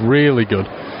 this is really good.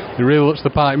 It really looks the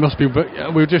part. It must be, but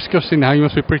we were discussing how you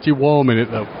must be pretty warm in it,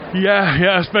 though.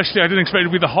 Yeah, especially I didn't expect it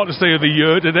to be the hottest day of the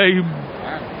year today.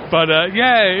 But,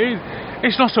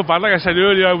 it's not so bad. Like I said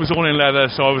earlier, I was all in leather,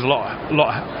 so I was a lot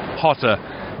hotter.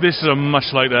 This is a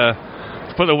much lighter.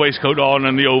 Put the waistcoat on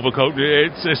and the overcoat.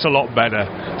 It's a lot better.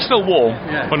 Still warm,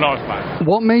 but not as bad.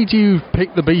 What made you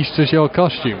pick the Beast as your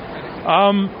costume?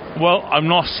 Well, I'm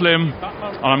not slim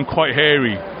and I'm quite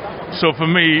hairy. So for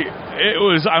me,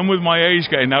 I'm with my age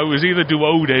getting now. It was either do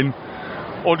Odin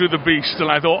or do the Beast, and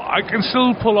I thought I can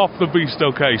still pull off the Beast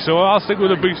okay, so I'll stick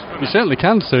with the Beast. You certainly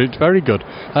can, sir. It's very good.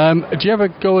 Do you ever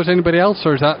go as anybody else,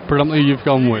 or is that predominantly you've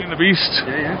gone with? The Beast.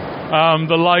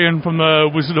 The Lion from the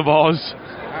Wizard of Oz.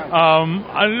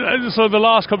 And so the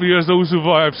last couple of years, those who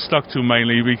I've stuck to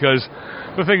mainly, because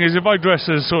the thing is, if I dress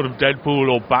as sort of Deadpool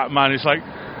or Batman, it's like,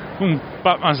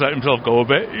 Batman's let himself go a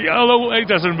bit. Although it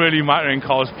doesn't really matter in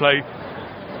cosplay.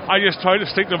 I just try to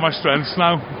stick to my strengths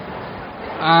now.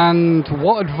 And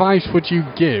what advice would you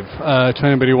give to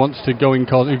anybody who wants to go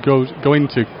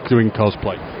into doing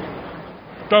cosplay?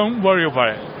 Don't worry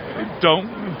about it.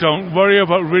 Don't worry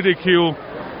about ridicule.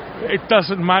 It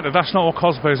doesn't matter. That's not what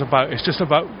cosplay is about. It's just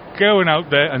about going out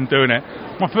there and doing it.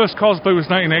 My first cosplay was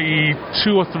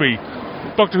 1982 or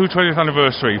 3. Doctor Who 20th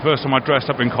anniversary. First time I dressed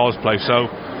up in cosplay. So,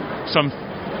 some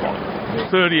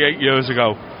 38 years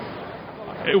ago.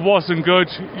 It wasn't good.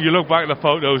 You look back at the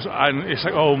photos and it's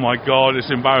like, oh my God,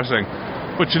 it's embarrassing.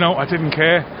 But you know, I didn't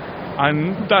care.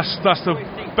 And that's the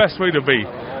best way to be.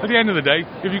 At the end of the day,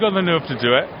 if you've got the nerve to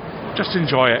do it, just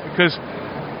enjoy it. Because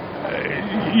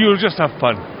you'll just have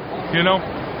fun, you know?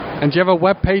 And do you have a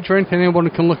web page or anything anyone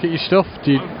can look at your stuff?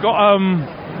 I've got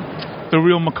The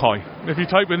Real McCoy. If you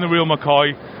type in The Real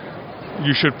McCoy,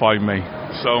 you should find me.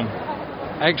 So,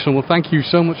 excellent. Well, thank you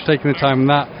so much for taking the time on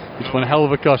that. It's one hell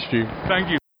of a costume.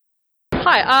 Thank you.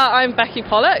 Hi, I'm Becky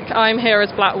Pollock. I'm here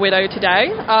as Black Widow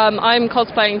today. I'm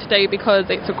cosplaying today because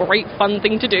it's a great fun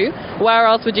thing to do. Where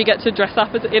else would you get to dress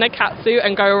up in a catsuit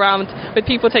and go around with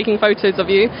people taking photos of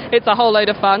you? It's a whole load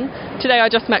of fun. Today I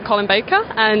just met Colin Baker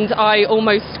and I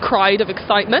almost cried of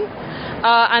excitement.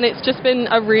 And it's just been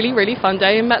a really, really fun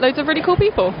day and met loads of really cool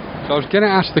people. So I was going to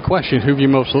ask the question, who have you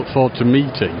most looked forward to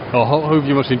meeting? Or who have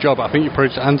you most enjoyed? But I think you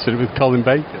pretty much answered it with Colin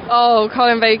Baker. Oh,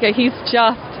 Colin Baker, he's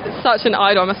just such an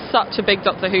idol. I'm such a big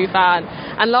Doctor Who fan.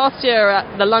 And last year at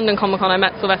the London Comic Con I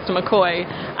met Sylvester McCoy.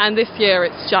 And this year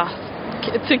it's just,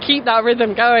 to keep that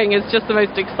rhythm going is just the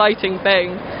most exciting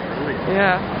thing.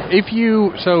 Yeah.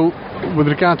 So, with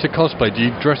regard to cosplay, do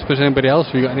you dress up as anybody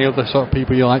else? Have you got any other sort of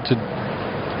people you like to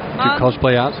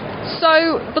cosplay as?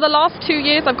 So, for the last 2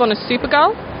 years I've gone as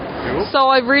Supergirl. So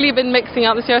I've really been mixing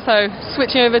out this year, so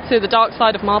switching over to the dark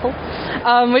side of Marvel,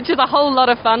 which is a whole lot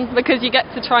of fun because you get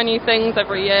to try new things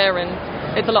every year and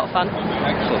it's a lot of fun.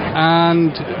 Excellent.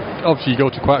 And obviously you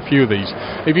go to quite a few of these.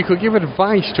 If you could give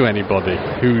advice to anybody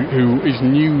who is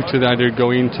new to the idea of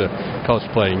going into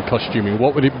cosplaying, costuming,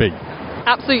 what would it be?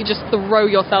 Absolutely just throw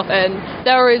yourself in.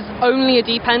 There is only a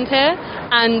deep end here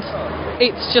and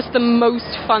it's just the most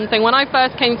fun thing. When I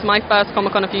first came to my first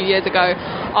Comic-Con a few years ago,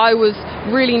 I was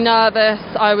really nervous.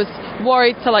 I was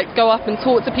worried to go up and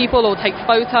talk to people or take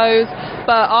photos.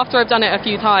 But after I've done it a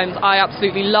few times, I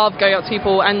absolutely love going up to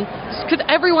people, and because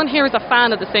everyone here is a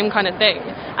fan of the same kind of thing,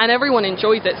 and everyone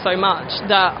enjoys it so much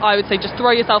that I would say just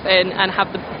throw yourself in and have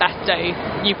the best day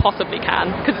you possibly can,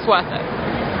 because it's worth it.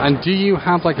 And do you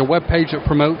have a web page that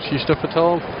promotes your stuff at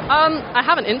all? I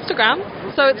have an Instagram,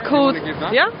 so it's called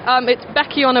it's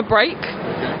Becky on a Break,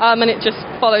 and it just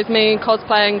follows me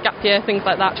cosplaying, gap year, things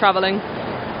like that, travelling.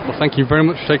 Well, thank you very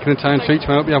much for taking the time to speak to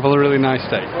me. I hope you have a really nice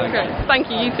day. Thank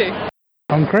you. You too.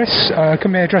 I'm Chris. I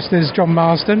come here dressed as John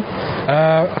Marsden.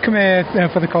 I come here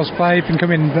for the cosplay. Been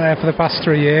coming there for the past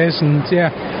 3 years, and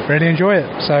really enjoy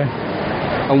it. So.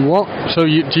 And you've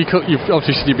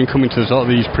obviously said you've been coming to sort of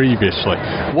these previously.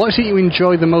 What is it you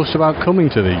enjoy the most about coming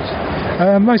to these?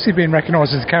 Mostly being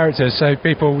recognised as the characters, so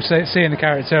people seeing the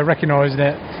character, recognising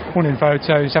it, wanting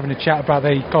photos, having a chat about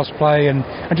the cosplay and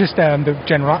just the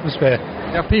general atmosphere.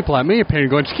 You have people like me appearing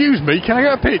going, excuse me, can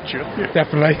I get a picture?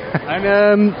 Definitely.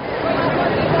 And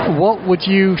what would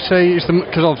you say is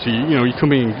because obviously, you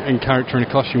come in character in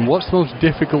a costume, what's the most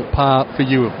difficult part for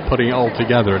you of putting it all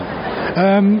together?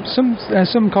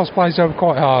 Some cosplays are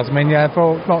quite hard. I mean,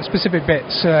 for specific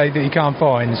bits that you can't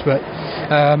find, but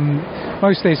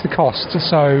mostly it's the cost.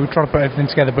 So try to put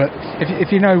everything together. But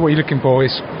if you know what you're looking for,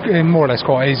 it's more or less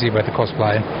quite easy with the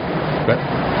cosplaying.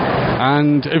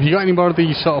 And have you got any more of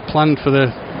these sort of planned for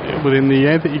within the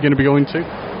year that you're going to be going to?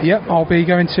 Yep, I'll be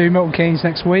going to Milton Keynes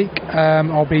next week.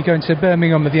 I'll be going to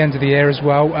Birmingham at the end of the year as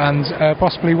well, and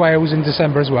possibly Wales in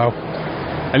December as well.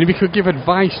 And if you could give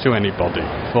advice to anybody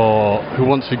who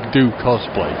wants to do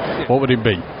cosplay, what would it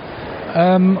be?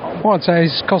 What I'd say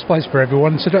is cosplay's for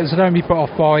everyone, so don't be put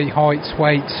off by height,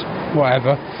 weight,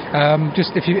 whatever.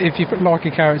 Just if you like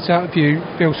a character, if you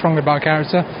feel strongly about a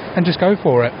character, and just go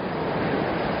for it.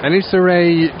 And is there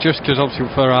just because obviously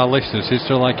for our listeners, is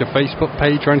there a Facebook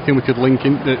page or anything we could link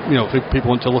in that, if people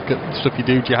want to look at stuff you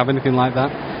do you have anything like that?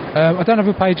 I don't have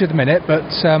a page at the minute, but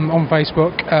on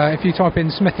Facebook, if you type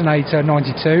in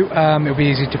Smithinator92, it'll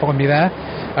be easy to find me there.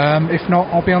 If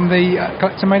not, I'll be on the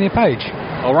Collectomania page.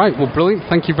 All right, well, brilliant.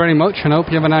 Thank you very much, and I hope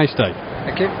you have a nice day.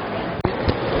 Thank you.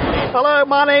 Hello,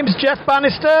 my name's Jeff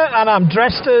Bannister, and I'm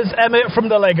dressed as Emmett from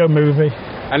the Lego Movie.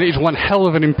 And it's one hell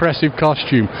of an impressive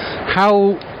costume.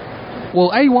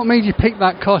 What made you pick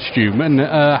that costume, and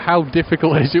how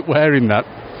difficult is it wearing that?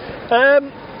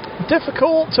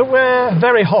 Difficult to wear,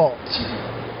 very hot.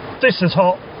 This is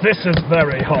hot, this is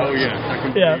very hot. Oh,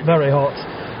 yeah. Yeah, very hot.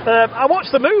 I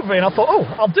watched the movie and I thought,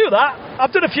 I'll do that.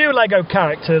 I've done a few Lego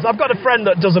characters. I've got a friend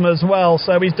that does them as well,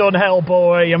 so he's done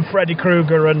Hellboy and Freddy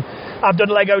Krueger, and I've done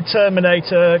Lego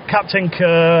Terminator, Captain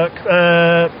Kirk,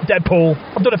 Deadpool.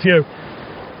 I've done a few.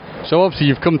 So obviously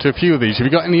you've come to a few of these. Have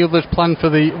you got any others planned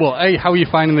for how are you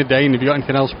finding the day, and have you got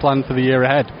anything else planned for the year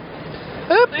ahead?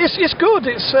 It's good.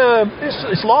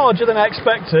 It's larger than I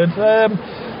expected.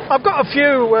 I've got a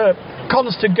few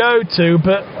cons to go to,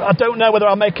 but I don't know whether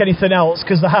I'll make anything else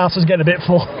because the house is getting a bit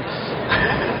full.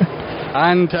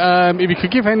 And if you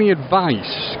could give any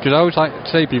advice, because I always like to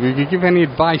say to people, if you could give any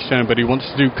advice to anybody who wants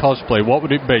to do cosplay, what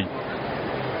would it be?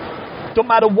 Don't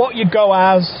matter what you go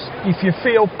as, if you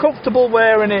feel comfortable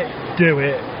wearing it, do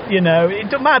it. You know, it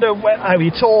don't matter how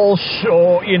you're tall,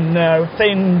 short,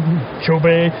 thin,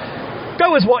 chubby.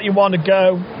 Go as what you want to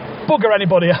go. Bugger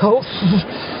anybody else.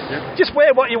 Yep. Just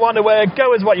wear what you want to wear,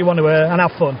 go as what you want to wear, and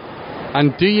have fun.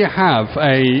 And do you have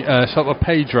a sort of a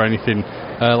page or anything,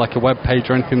 like a web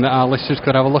page or anything that our listeners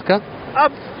could have a look at?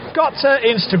 I've got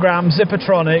Instagram,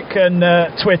 Zippertronic, and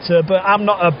Twitter, but I'm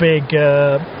not a big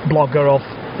blogger or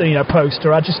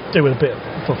poster. I just do it a bit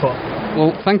for fun.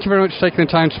 Well, thank you very much for taking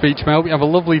the time to speak to me. I hope you have a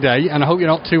lovely day, and I hope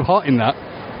you're not too hot in that.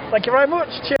 Thank you very much.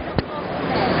 Cheers.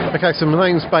 Okay, so my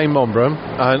name's Bane Monbram,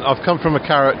 and I've come from a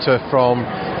character from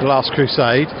The Last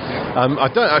Crusade.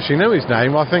 I don't actually know his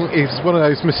name. I think he's one of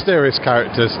those mysterious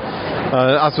characters.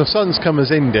 As my son's come as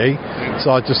Indy,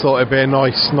 so I just thought it'd be a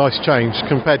nice change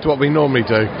compared to what we normally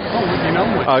do.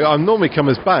 I normally come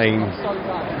as Bane.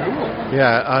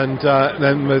 Yeah, and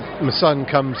then my son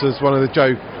comes as one of the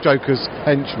Joker's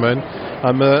henchmen,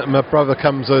 and my brother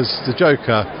comes as the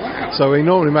Joker. So we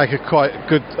normally make a quite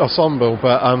good ensemble,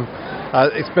 but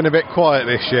it's been a bit quiet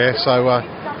this year, so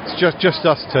it's just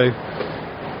us two.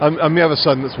 And the other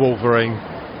son that's Wolverine.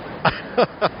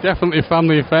 Definitely a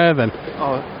family affair then.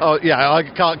 Oh yeah, I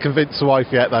can't convince the wife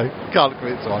yet though. Can't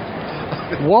convince the wife.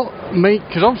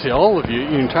 Because obviously all of you,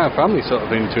 your entire family sort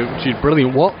of into it, which is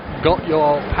brilliant. What got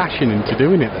your passion into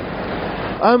doing it then?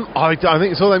 I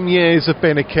think it's all them years of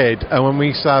being a kid, and when we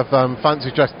used to have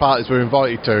fancy dress parties we were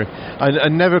invited to,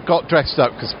 and never got dressed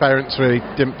up because parents really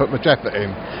didn't put much effort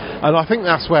in. And I think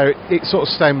that's where it sort of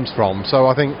stems from. So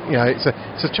I think it's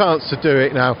a chance to do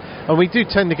it now, and we do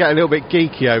tend to get a little bit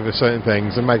geeky over certain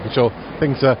things and making sure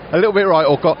things are a little bit right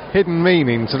or got hidden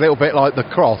meanings, a little bit like the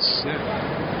cross.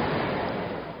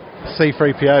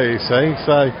 C-3PO, you see,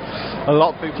 so a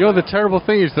lot of people... the terrible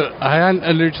thing is that I hadn't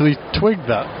originally twigged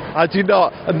that. I do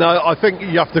not. No, I think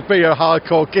you have to be a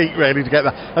hardcore geek really to get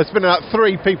that. There's been about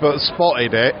 3 people that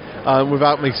spotted it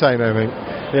without me saying anything.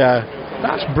 Yeah.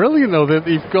 That's brilliant though, that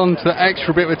you've gone to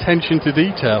extra bit of attention to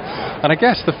detail. And I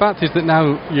guess the fact is that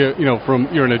now you're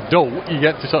an adult, you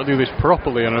get to sort of do this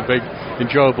properly on a big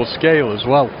enjoyable scale as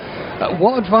well.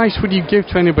 What advice would you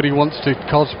give to anybody who wants to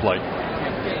cosplay?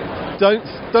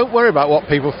 Don't worry about what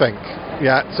people think.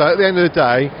 Yeah, so at the end of the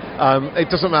day, it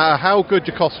doesn't matter how good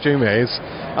your costume is.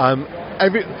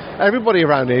 Everybody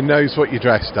around here knows what you're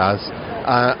dressed as,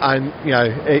 and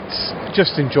it's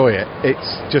just enjoy it.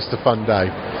 It's just a fun day.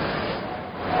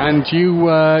 And do you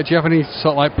have any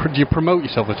sort of do you promote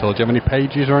yourself at all? Do you have any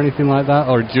pages or anything like that,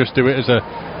 or do you just do it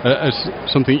as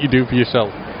something you do for yourself?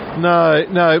 No.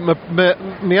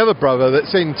 My other brother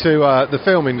that's into the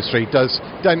film industry does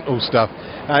dental stuff.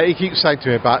 He keeps saying to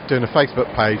me about doing a Facebook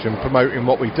page and promoting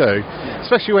what we do,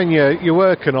 especially when you're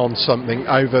working on something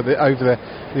over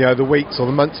the weeks or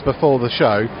the months before the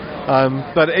show.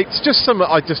 But it's just something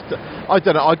I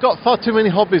don't know. I've got far too many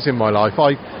hobbies in my life.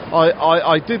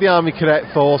 I do the Army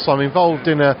Cadet Force. I'm involved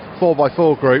in a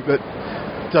 4x4 group that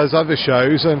does other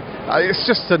shows, and it's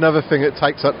just another thing that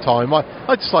takes up time. I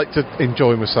just like to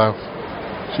enjoy myself.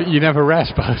 So you never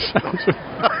rest, by the sounds of it.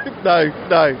 No.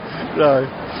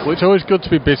 Well, it's always good to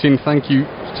be busy, and thank you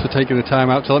for taking the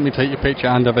time out to let me take your picture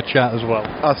and have a chat as well.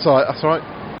 That's all right.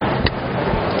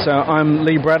 So I'm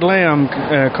Lee Bradley. I'm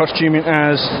costuming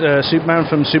as Superman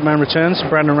from Superman Returns,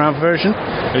 Brandon Routh version.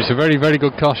 It's a very, very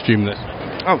good costume, this.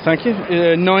 Oh, thank you.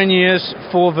 9 years,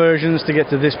 4 versions to get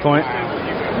to this point.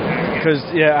 Because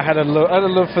I had a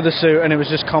love for the suit, and it was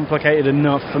just complicated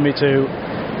enough for me to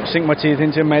sink my teeth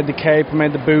into. Made the cape,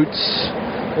 made the boots,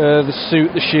 the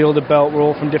suit, the shield, the belt were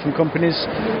all from different companies.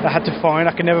 I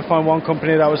could never find one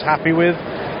company that I was happy with.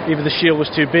 Either the shield was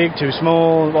too big, too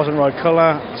small, it wasn't the right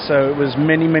colour. So it was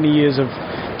many, many years of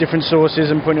different sources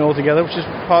and putting it all together, which is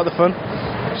part of the fun.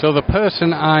 So the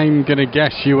person I'm going to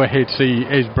guess you were here to see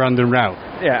is Brandon Routh.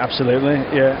 Yeah, absolutely.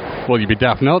 Yeah. Well, you'd be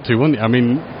daft not to, wouldn't you? I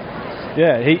mean,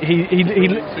 yeah,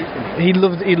 he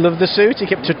loved the suit. He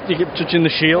kept touching the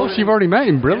shield. Oh, so you've already met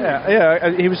him, brilliant.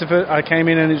 Yeah. He was the first. I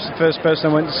came in and he was the first person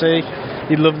I went to see.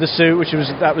 He loved the suit,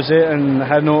 that was it, and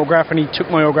had an autograph. And he took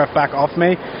my autograph back off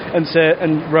me and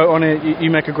wrote on it,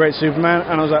 "You make a great Superman."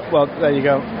 And I was like, "Well, there you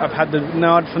go. I've had the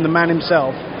nod from the man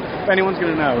himself. If anyone's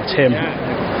going to know, it's him."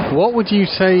 Yeah. What would you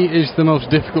say is the most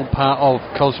difficult part of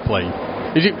cosplay?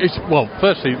 Well,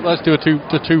 firstly, let's do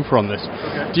the two from this.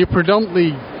 Okay. Do you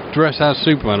predominantly dress as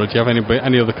Superman, or do you have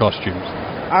any other costumes?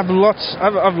 I've lots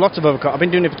of other costumes. I've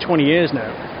been doing it for 20 years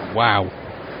now. Wow.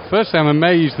 Firstly, I'm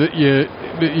amazed that you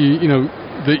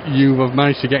have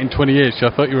managed to get in 20 years. So I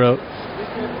thought you were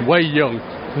way young.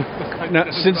 No,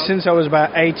 since I was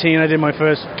about 18, I did my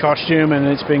first costume, and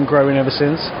it's been growing ever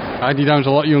since. Andy Down's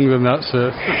a lot younger than that,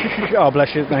 sir. Oh,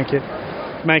 bless you, thank you.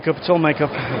 Makeup, it's all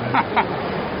makeup.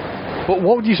 But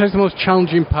what would you say is the most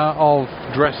challenging part of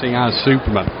dressing as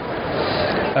Superman?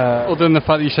 Other than the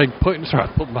fact that you said put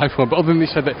my phone, but other than you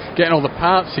said that getting all the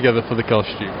parts together for the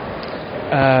costume.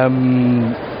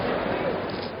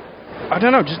 I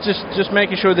don't know, just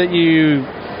making sure that you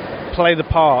play the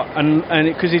part, and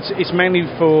because it's mainly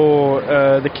for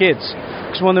the kids.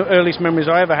 Because one of the earliest memories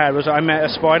I ever had was I met a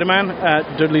Spider-Man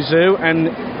at Dudley Zoo,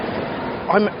 and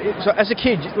so as a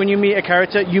kid, when you meet a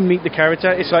character, you meet the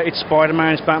character. It's like it's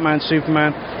Spider-Man, it's Batman,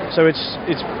 Superman. So it's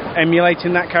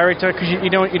emulating that character, because you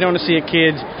don't want to see a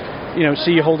kid,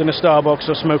 see you holding a Starbucks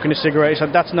or smoking a cigarette. So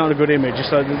that's not a good image.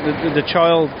 It's like the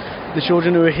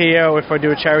children who are here, or if I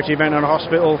do a charity event at a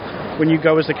hospital, when you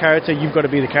go as the character, you've got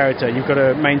to be the character. You've got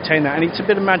to maintain that, and it's a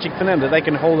bit of magic for them that they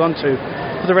can hold on to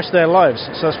for the rest of their lives.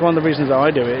 So that's one of the reasons that I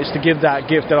do it, is to give that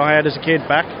gift that I had as a kid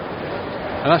back.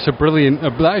 And that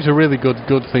is a really good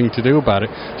thing to do about it.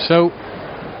 So,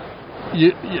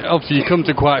 obviously you come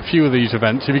to quite a few of these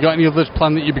events. Have you got any others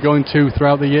planned that you'll be going to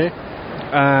throughout the year?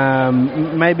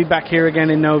 Maybe back here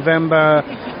again in November,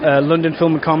 London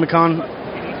Film and Comic Con.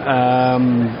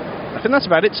 I think that's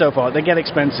about it so far. They get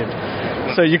expensive,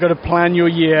 so you've got to plan your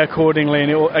year accordingly. And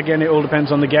it all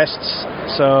depends on the guests.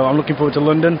 So I'm looking forward to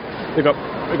London. We've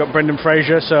got Brendan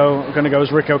Fraser, so I'm going to go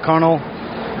as Rick O'Connell.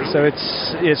 So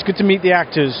it's good to meet the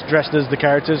actors dressed as the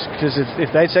characters, because if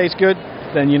they say it's good,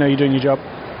 then you're doing your job.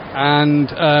 And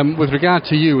with regard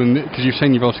to you, and because you're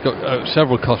saying you've also got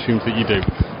several costumes that you do,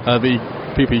 the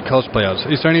people you cosplay as,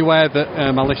 is there anywhere that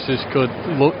my listeners could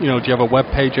look? Do you have a web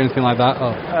page or anything like that?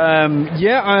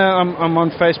 Yeah, I'm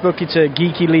on Facebook. It's a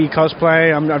Geeky Lee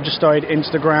Cosplay. I've just started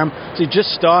Instagram. So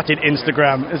just started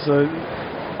Instagram.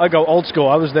 I go old school.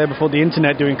 I was there before the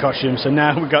internet doing costumes, so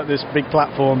now we've got this big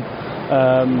platform.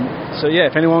 So yeah,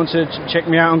 if anyone wants to check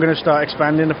me out, I'm going to start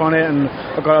expanding upon it, and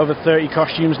I've got over 30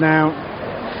 costumes now,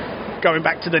 going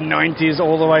back to the 90s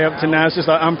all the way up to now. It's just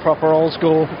like I'm proper old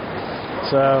school.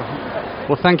 So,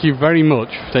 well, thank you very much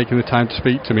for taking the time to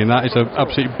speak to me, and that is an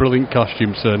absolutely brilliant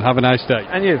costume, sir, and have a nice day.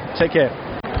 And you, take care.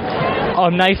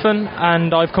 I'm Nathan,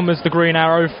 and I've come as the Green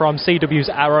Arrow from CW's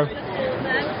Arrow.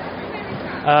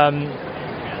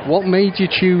 What made you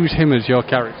choose him as your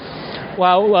character?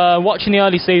 Well, watching the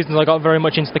early seasons, I got very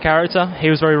much into the character. He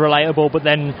was very relatable, but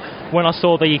then when I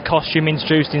saw the costume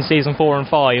introduced in season 4 and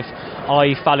 5,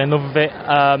 I fell in love with it,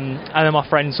 and then my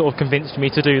friend sort of convinced me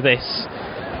to do this,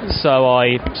 so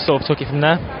I sort of took it from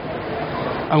there.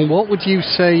 And what would you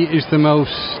say is the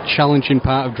most challenging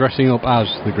part of dressing up as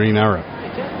the Green Arrow?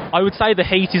 I would say the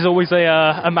heat is always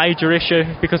a major issue,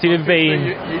 because it would be...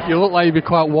 You look like you'd be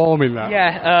quite warm in that.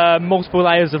 Yeah, multiple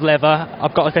layers of leather.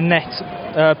 I've got like a net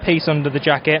piece under the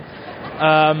jacket.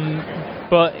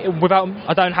 But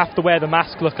I don't have to wear the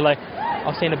mask, luckily.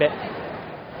 I've seen a bit.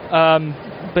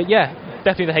 But yeah,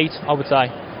 definitely the heat, I would say.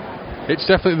 It's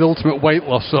definitely the ultimate weight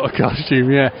loss sort of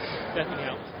costume, yeah. Definitely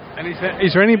helps. And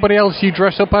is there anybody else you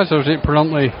dress up as, or is it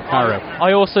predominantly Arrow?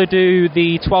 I also do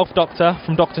the 12th Doctor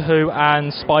from Doctor Who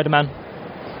and Spider-Man.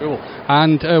 Cool.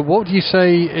 And what do you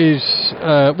say is...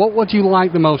 what do you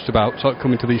like the most about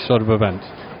coming to these sort of events?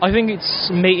 I think it's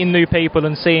meeting new people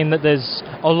and seeing that there's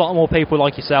a lot more people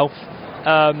like yourself.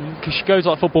 Because you go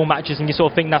to football matches and you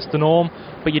sort of think that's the norm,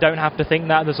 but you don't have to think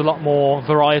that. There's a lot more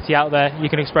variety out there. You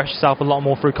can express yourself a lot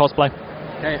more through cosplay.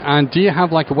 Okay. And do you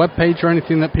have like a web page or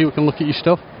anything that people can look at your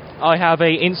stuff? I have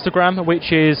a Instagram,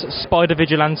 which is Spider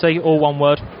Vigilante, all one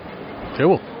word.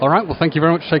 Cool. All right, well, thank you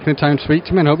very much for taking the time to speak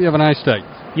to me, and hope you have a nice day.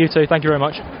 You too, thank you very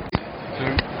much.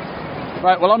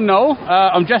 Right, well, I'm Noel.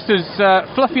 I'm dressed as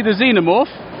Fluffy the Xenomorph.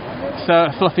 So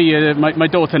Fluffy, my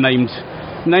daughter named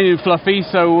him Fluffy,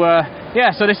 so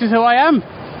so this is who I am.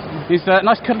 He's a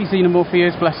nice cuddly Xenomorph he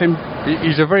is, bless him.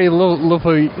 He's a very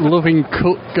loving,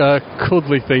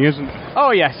 cuddly thing, isn't he?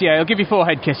 Oh yes, yeah, he'll give you 4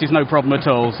 head kisses, no problem at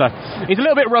all. So he's a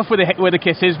little bit rough with the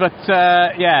kisses, but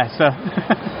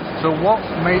So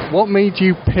what made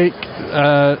you pick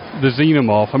the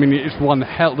Xenomorph? I mean, it's one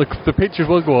hell. The pictures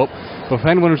will go up, but if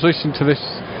anyone was listening to this,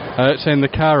 say in the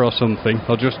car or something,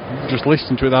 or just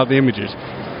listening to it without the images,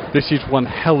 this is one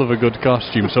hell of a good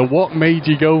costume. So what made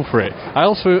you go for it? I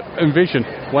also envision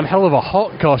one hell of a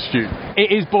hot costume. It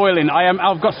is boiling.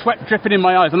 I've got sweat dripping in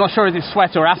my eyes. I'm not sure if it's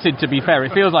sweat or acid, to be fair.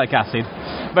 It feels like acid.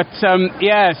 But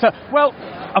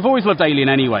I've always loved Alien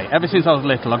anyway. Ever since I was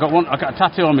little, I got a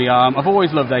tattoo on my arm. I've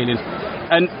always loved aliens,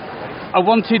 and I've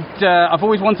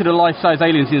always wanted a life-size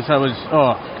alien since I was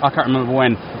I can't remember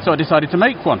when. So I decided to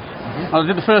make one. I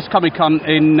did the first Comic-Con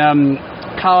in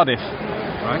Cardiff.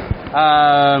 Right.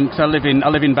 So I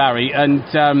live in Barry, and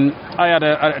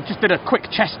I just did a quick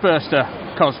chestburster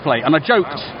cosplay, and I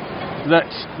joked that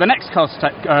the next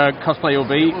cosplay will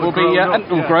be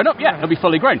grown up. Yeah, it'll be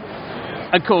fully grown.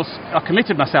 Of course, I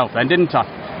committed myself then, didn't I?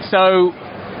 So,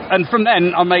 and from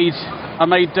then I made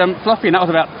Fluffy, and that was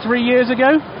about 3 years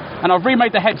ago. And I've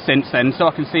remade the head since then, so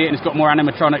I can see it, and it's got more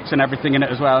animatronics and everything in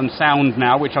it as well, and sound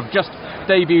now, which I've just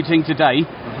debuting today.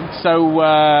 So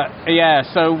I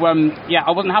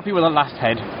wasn't happy with the last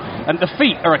head. And the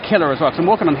feet are a killer as well, because I'm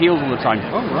walking on heels all the time.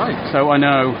 Oh, right. So I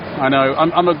know.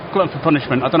 I'm a glutton for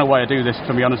punishment. I don't know why I do this,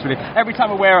 to be honest with you. Every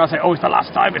time I wear it, I say, it's the last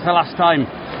time.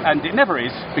 And it never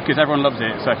is, because everyone loves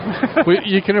it, so. Well,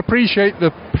 you can appreciate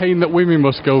the pain that women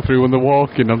must go through when they're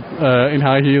walking in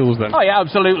high heels, then. Oh, yeah,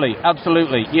 absolutely.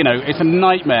 You know, it's a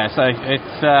nightmare, so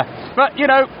it's... but, you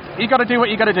know, you got to do what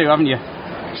you got to do, haven't you?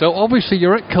 So obviously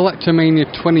you're at Collectomania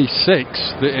 26,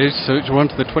 so it's one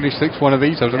to the 26th one of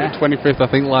these. I was at the 25th, I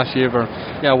think, last year.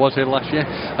 I was here last year.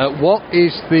 What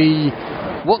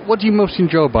do you most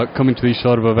enjoy about coming to these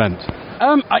sort of events?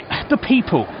 The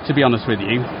people, to be honest with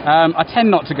you. I tend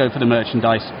not to go for the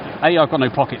merchandise. I've got no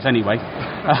pockets anyway.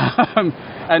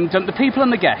 And the people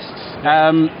and the guests.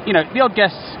 The odd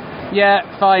guests, yeah,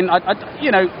 fine.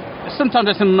 Sometimes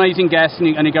there's some amazing guests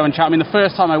and you go and chat. I mean, the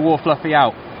first time I wore Fluffy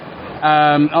out,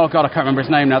 I can't remember his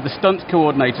name now. The stunt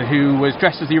coordinator who was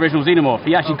dressed as the original Xenomorph.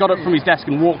 He actually got up from his desk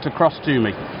and walked across to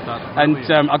me. And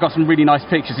I got some really nice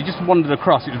pictures. He just wandered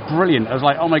across. It was brilliant. I was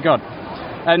like, oh my God.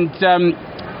 And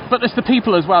but there's the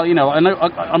people as well. You know,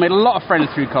 I made a lot of friends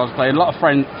through cosplay, a lot of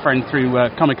friends through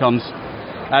Comic-Cons.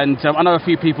 And I know a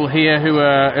few people here who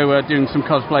are doing some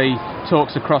cosplay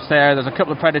talks across there. There's a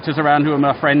couple of Predators around who are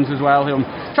my friends as well, who I'm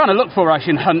trying to look for,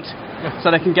 actually, and hunt, so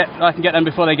I can get them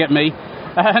before they get me.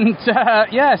 And so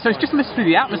it's just listening to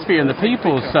the atmosphere and the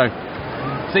people. So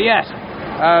yes,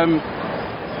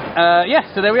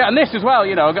 so there we are. And this as well,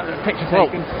 you know, I got a picture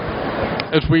taken.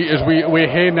 As we're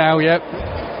here now, yep.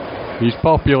 He's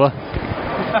popular.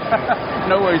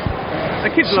 No worries. The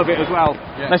kids love it as well.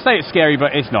 Yeah. They say it's scary,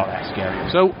 but it's not that scary.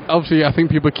 So obviously, I think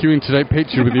people are queuing to take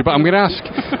pictures with you. But I'm going to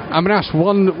ask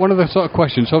one of the sort of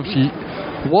questions. Obviously,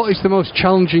 what is the most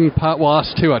challenging part? Well, I'll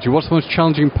ask two actually. What's the most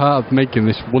challenging part of making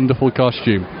this wonderful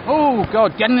costume? Oh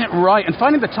God, getting it right and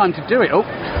finding the time to do it. Oh.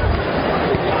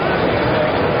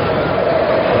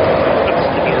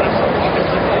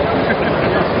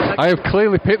 I have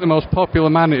clearly picked the most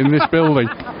popular man in this building.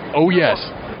 Oh yes.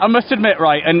 I must admit,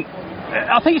 right, and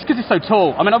I think it's because it's so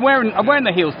tall. I mean, I'm wearing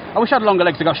the heels. I wish I had longer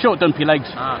legs. I've got short, dumpy legs.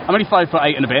 I'm only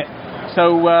 5'8" and a bit.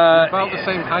 So about the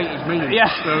same height as me. Yeah.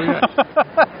 So, yeah.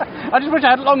 I just wish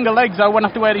I had longer legs. I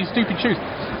wouldn't have to wear these stupid shoes.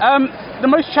 The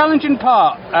most challenging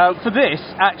part for this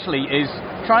actually is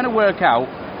trying to work out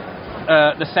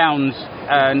the sounds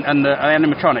and the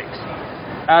animatronics.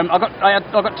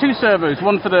 I've got two servos,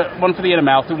 one for the inner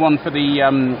mouth and one for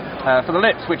the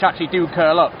lips, which actually do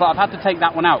curl up. But I've had to take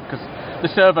that one out because the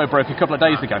servo broke a couple of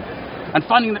days ago. And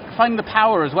finding the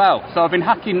power as well. So I've been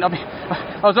hacking.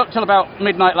 I was up till about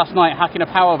midnight last night hacking a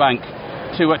power bank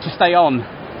to stay on.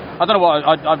 I don't know what.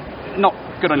 I'm not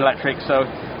good on electric, so.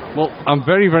 Well, I'm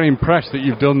very, very impressed that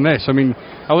you've done this. I mean,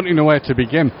 I wouldn't even know where to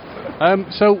begin.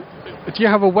 So, do you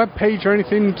have a web page or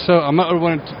anything? So I don't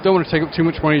want to take up too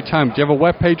much more of your time. Do you have a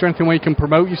web page or anything where you can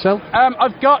promote yourself?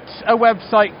 I've got a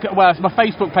website. Well, it's my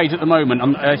Facebook page at the moment.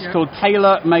 It's called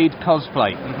Taylor Made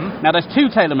Cosplay. Mm-hmm. Now, there's two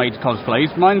Taylor Made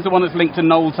cosplays. Mine's the one that's linked to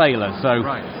Noel Taylor. So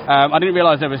I didn't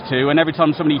realise there was two. And every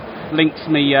time somebody links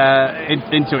me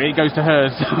into it, it goes to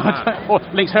hers. Or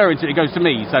links her into it, it goes to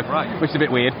me. So which is a bit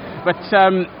weird. But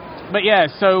yeah,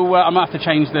 so I might have to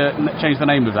change the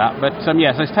name of that. But so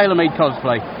it's tailor-made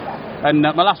cosplay. And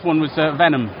my last one was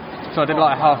Venom. So I did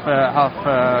like half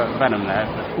Venom there.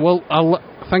 Well,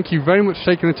 thank you very much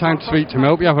for taking the time to speak to me. I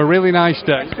hope you have a really nice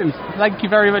day. Thank you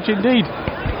very much indeed.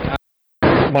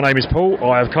 My name is Paul.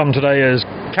 I have come today as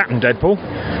Captain Deadpool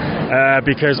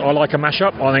because I like a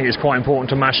mashup. I think it's quite important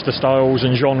to mash the styles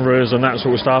and genres and that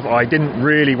sort of stuff. I didn't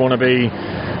really want to be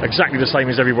exactly the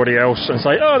same as everybody else and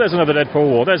say, oh, there's another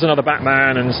Deadpool or there's another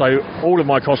Batman, and so all of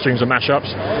my costumes are mashups.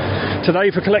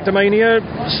 Today for Collectomania,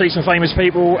 see some famous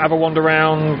people, have a wander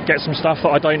around, get some stuff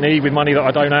that I don't need with money that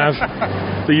I don't have,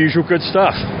 the usual good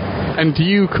stuff. And do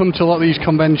you come to a lot of these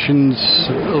conventions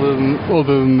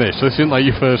other than this? This isn't like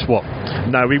your first what?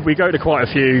 No, we go to quite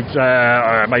a few,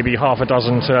 maybe half a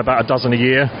dozen to about a dozen a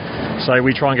year. So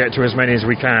we try and get to as many as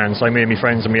we can. So me and my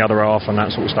friends and my other half and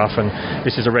that sort of stuff. And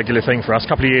this is a regular thing for us. A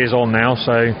couple of years on now,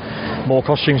 so more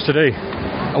costumes to do.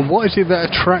 And what is it that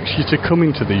attracts you to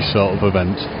coming to these sort of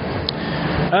events?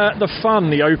 The fun,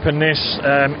 the openness,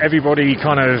 everybody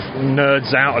kind of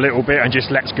nerds out a little bit and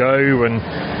just lets go, and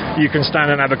you can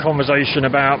stand and have a conversation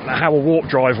about how a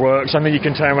warp drive works, and then you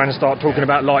can turn around and start talking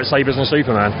about lightsabers and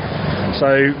Superman.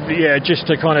 So yeah, just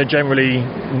to kind of generally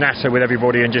natter with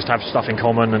everybody and just have stuff in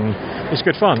common, and it's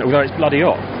good fun, although it's bloody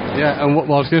hot. Yeah, and what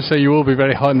I was going to say, you will be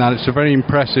very hot in that. It's a very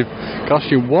impressive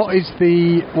costume. What's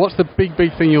the big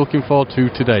thing you're looking forward to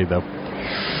today, though?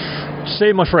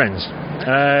 Seeing my friends.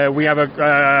 We have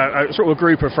a sort of a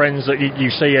group of friends that you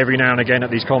see every now and again at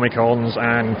these Comic-Cons,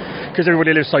 and because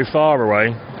everybody lives so far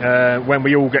away, when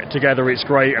we all get together it's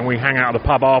great, and we hang out at the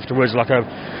pub afterwards like a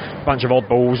bunch of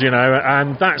oddballs,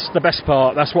 and that's the best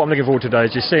part. That's what I'm looking forward to today,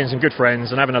 is just seeing some good friends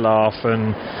and having a laugh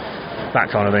and that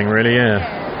kind of thing, really,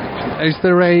 yeah. Is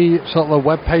there a sort of a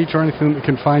web page or anything that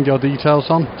can find your details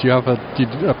on? Do you have a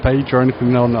page or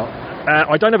anything or not?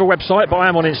 I don't have a website, but I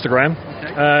am on Instagram.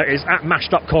 It's at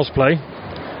Mashed Up Cosplay.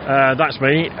 That's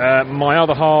me. My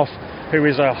other half, who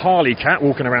is a Harley cat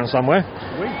walking around somewhere,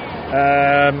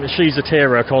 she's a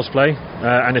Tira cosplay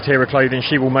and a Tira clothing.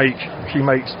 She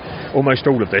makes almost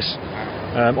all of this.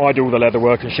 I do all the leather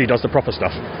work and she does the proper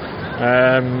stuff.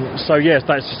 So yes,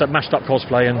 that's just a Mashed Up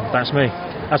Cosplay, and that's me.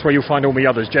 That's where you'll find all my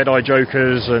others, Jedi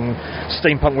Jokers and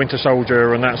Steampunk Winter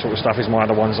Soldier and that sort of stuff is my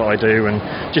other ones that I do. And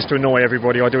just to annoy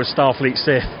everybody, I do a Starfleet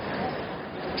Sith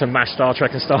to mash Star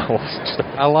Trek and Star Wars.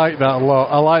 I like that a lot.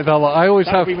 I always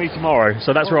That'll be me tomorrow,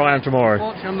 so that's where I am tomorrow.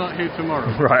 Unfortunately, I'm not here tomorrow.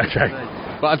 Right, okay.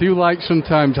 But I do like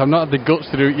sometimes, I've not had the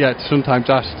guts to do it yet, sometimes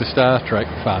ask the Star Trek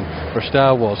fan or a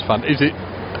Star Wars fan, is it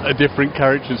a different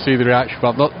character, and see the reaction? But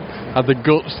I've not had the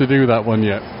guts to do that one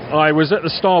yet. I was at the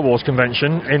Star Wars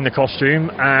convention in the costume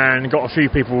and got a few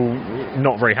people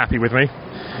not very happy with me.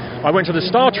 I went to the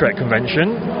Star Trek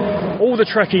convention. All the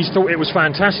Trekkies thought it was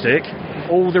fantastic.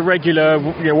 All the regular,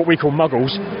 what we call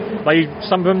muggles,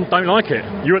 some of them don't like it.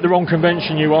 You're at the wrong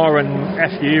convention, you are, and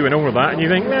F you and all of that, and you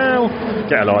think, well,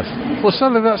 get a life. Well,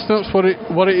 sadly, that's what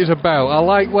it is about.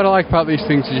 What I like about these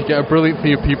things is you get a brilliant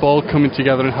thing of people all coming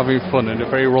together and having fun in a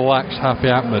very relaxed, happy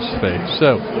atmosphere.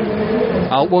 So,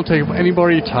 I won't take up any more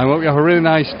of your time. I hope you have a really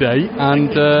nice day, and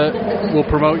we'll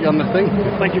promote you on the thing.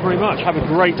 Thank you very much. Have a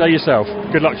great day yourself.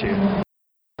 Good luck to you.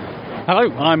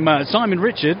 Hello, I'm Simon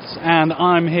Richards, and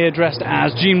I'm here dressed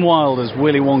as Gene Wilder as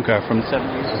Willy Wonka from the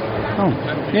 70s. Oh,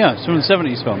 yeah, it's from the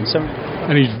 70s film.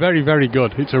 And he's very, very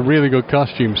good. It's a really good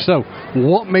costume. So,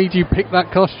 what made you pick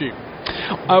that costume?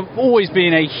 I've always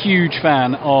been a huge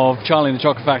fan of Charlie and the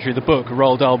Chocolate Factory, the book,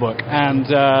 Roald Dahl book, and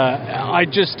I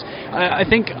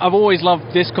think I've always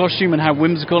loved this costume and how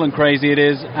whimsical and crazy it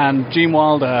is, and Gene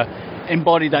Wilder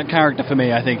embodied that character for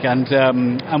me, I think,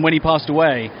 and when he passed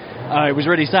away, it was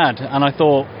really sad, and I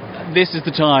thought, this is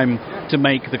the time to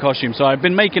make the costume. So I've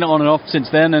been making it on and off since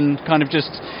then, and kind of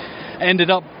just ended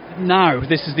up now.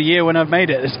 This is the year when I've made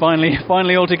it. It's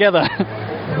finally all together.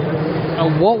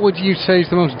 And what would you say is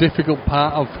the most difficult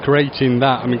part of creating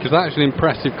that? I mean, because that's an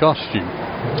impressive costume.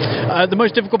 The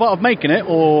most difficult part of making it,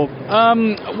 or I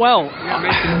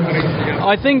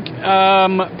think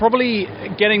probably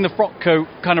getting the frock coat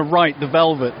kind of right, the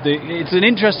velvet. It's an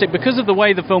interesting, because of the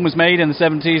way the film was made in the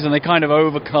 70s, and they kind of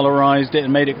over-colorized it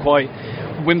and made it quite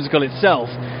whimsical itself.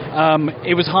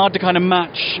 It was hard to kind of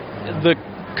match the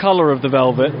colour of the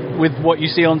velvet with what you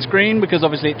see on screen, because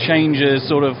obviously it changes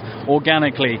sort of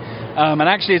organically. And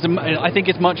actually, I think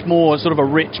it's much more sort of a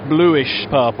rich bluish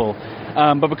purple.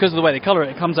 But because of the way they colour it,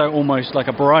 it comes out almost like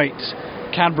a bright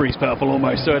Cadbury's purple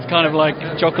almost, so it's kind of like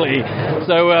chocolatey.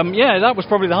 So that was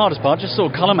probably the hardest part, just sort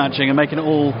of colour matching and making it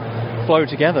all flow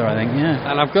together, I think,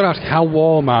 yeah. And I've got to ask, how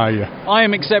warm are you? I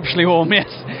am exceptionally warm, yes.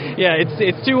 Yeah,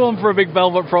 it's too warm for a big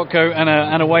velvet frock coat and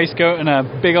a waistcoat and a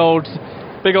big old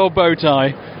big old bow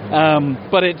tie.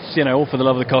 But it's, all for the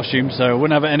love of the costume, so I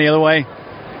wouldn't have it any other way.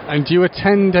 And do you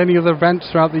attend any other events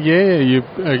throughout the year?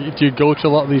 Do you go to a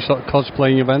lot of these sort of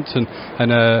cosplaying events and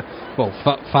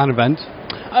fan events?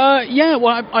 Yeah,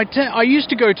 well, I used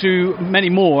to go to many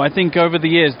more. I think over the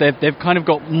years they've kind of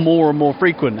got more and more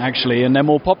frequent, actually, and they're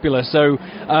more popular. So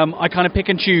I kind of pick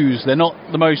and choose. They're not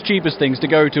the most cheapest things to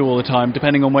go to all the time,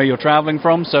 depending on where you're travelling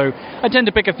from. So I tend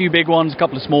to pick a few big ones, a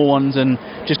couple of small ones, and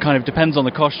just kind of depends on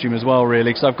the costume as well,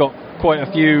 really, because I've got quite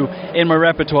a few in my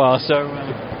repertoire. So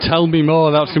tell me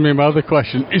more. That's going to be my other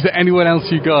question. Is there anyone else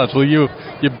you got? Well, you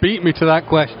beat me to that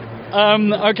question.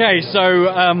 Okay, so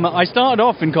I started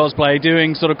off in cosplay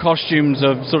doing sort of costumes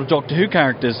of sort of Doctor Who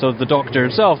characters, so the Doctor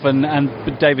himself, and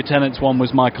David Tennant's one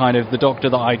was my kind of the Doctor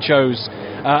that I chose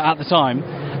at the time.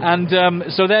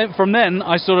 And so then, from then,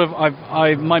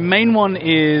 my main one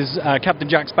is Captain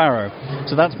Jack Sparrow,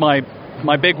 so that's my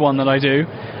big one that I do.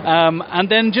 And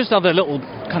then just other little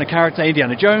kind of characters,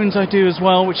 Indiana Jones I do as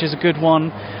well, which is a good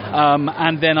one.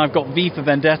 And then I've got V for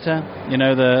Vendetta,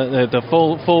 the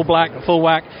full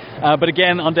whack. But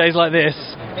again, on days like this,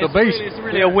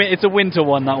 it's a winter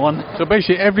one, that one. So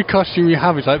basically every costume you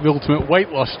have is like the ultimate weight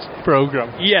loss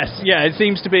program. Yes, yeah, it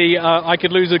seems to be. I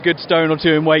could lose a good stone or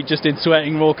two in weight just in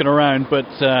sweating, walking around. But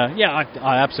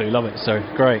I absolutely love it, so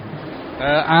great.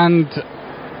 And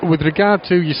with regard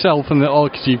to yourself and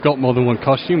because you've got more than one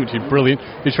costume, which is brilliant,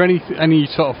 is there any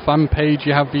sort of fan page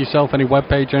you have for yourself, any web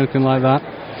page, anything like that?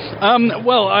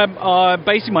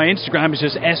 Basically my Instagram is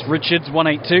just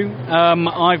srichards182.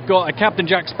 I've got a Captain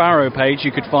Jack Sparrow page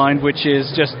you could find, which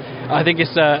is just, I think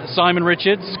it's Simon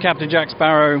Richards, Captain Jack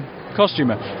Sparrow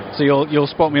costumer. So you'll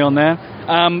spot me on there.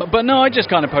 But no, I just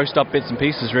kind of post up bits and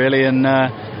pieces, really, and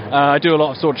I do a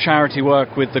lot of sort of charity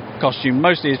work with the costume,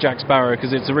 mostly as Jack Sparrow,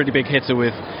 because it's a really big hitter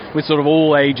with sort of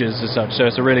all ages as such, so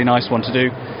it's a really nice one to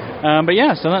do. But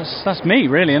yeah, so that's me,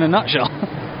 really, in a nutshell.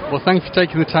 Well, thanks for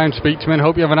taking the time to speak to me, and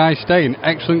hope you have a nice day. An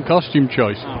excellent costume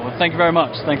choice. Well, thank you very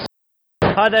much. Thanks.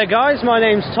 Hi there, guys. My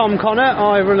name's Tom Connor.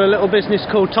 I run a little business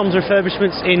called Tom's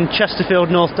Refurbishments in Chesterfield,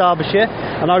 North Derbyshire,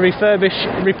 and I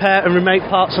refurbish, repair and remake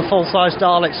parts of full-size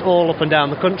Daleks all up and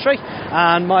down the country.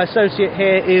 And my associate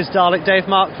here is Dalek Dave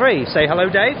Mark III. Say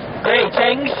hello, Dave.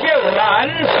 Greetings,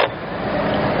 humans.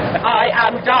 I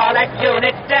am Dalek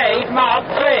Unit Dave Mark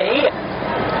III.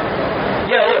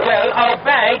 You will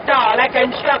obey Dalek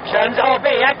instructions or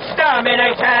be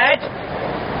exterminated.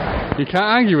 You can't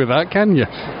argue with that, can you?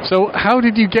 So, how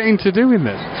did you get into doing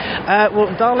this?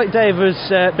 Well, Dalek Dave has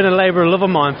been a labour of love of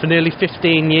mine for nearly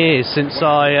 15 years since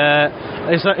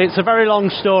it's a very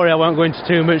long story I won't go into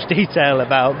too much detail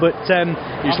about, but...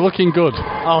 he's looking good.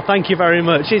 Oh, thank you very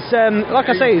much. It's,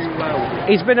 like I say,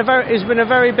 he's been a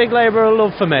very big labour of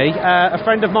love for me. A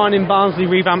friend of mine in Barnsley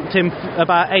revamped him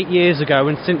about 8 years ago,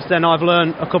 and since then I've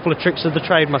learned a couple of tricks of the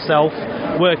trade myself,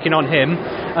 working on him,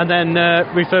 and then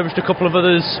refurbished a couple of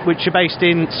others which are based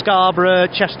in Scarborough,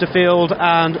 Chesterfield,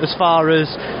 and as far as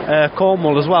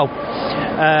Cornwall as well.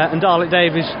 And Dalek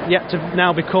Dave is yet to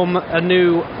now become a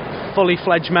new fully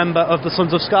fledged member of the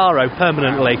Sons of Skaro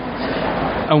permanently.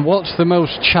 And what's the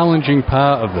most challenging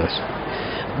part of this?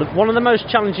 One of the most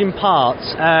challenging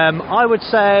parts, I would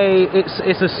say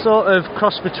it's a sort of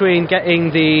cross between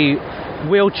getting the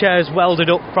wheelchairs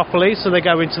welded up properly so they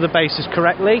go into the bases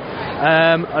correctly.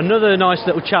 Another nice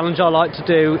little challenge I like to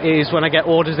do is when I get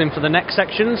orders in for the neck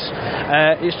sections,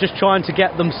 it's just trying to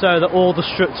get them so that all the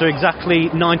struts are exactly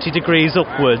 90 degrees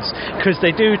upwards, because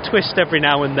they do twist every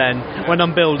now and then when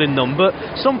I'm building them, but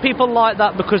some people like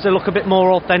that because they look a bit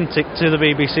more authentic to the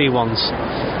BBC ones.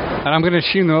 And I'm going to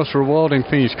assume the most rewarding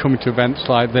thing is coming to events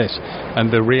like this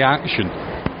and the reaction.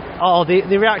 Oh, the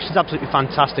reaction's absolutely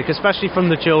fantastic, especially from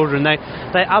the children. They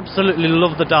absolutely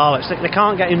love the Daleks. They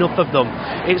can't get enough of them.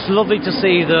 It's lovely to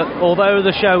see that although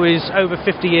the show is over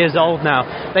 50 years old now,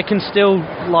 they can still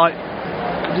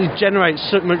generate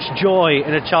so much joy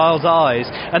in a child's eyes,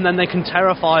 and then they can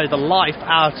terrify the life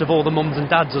out of all the mums and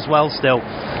dads as well still.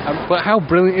 But how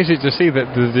brilliant is it to see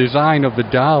that the design of the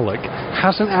Dalek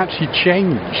hasn't actually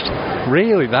changed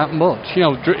really that much?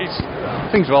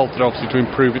 Things have altered obviously to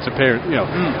improve its appearance,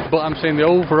 but I'm saying the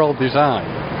overall design.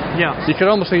 Yeah. You can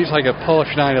almost think it's like a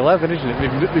Porsche 911, isn't it?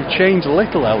 They've changed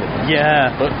little elements.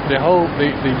 Yeah. But the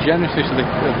genesis of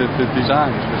the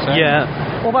design is the same.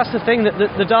 Yeah. Well, that's the thing, that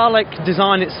the Dalek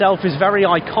design itself is very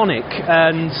iconic,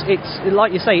 and it's,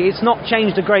 like you say, it's not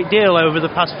changed a great deal over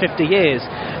the past 50 years.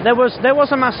 There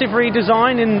was a massive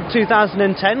redesign in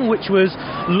 2010, which was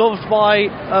loved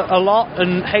by a lot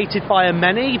and hated by a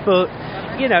many, but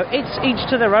it's each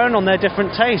to their own on their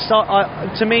different tastes.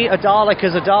 To me, a Dalek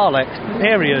is a Dalek,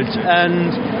 period,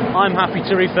 and I'm happy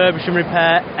to refurbish and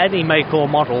repair any make or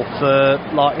model for,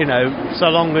 so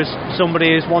long as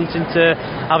somebody is wanting to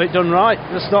have it done right.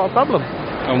 That's not a problem.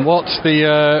 And what's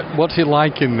it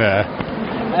like in there?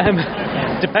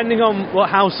 Depending on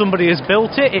how somebody has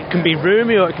built it, it can be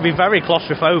roomy or it can be very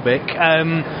claustrophobic.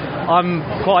 I'm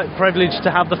quite privileged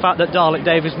to have the fact that Dalek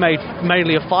Dave is made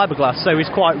mainly of fiberglass, so he's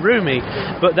quite roomy.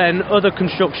 But then other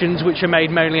constructions which are made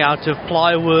mainly out of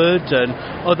plywood and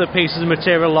other pieces of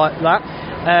material like that,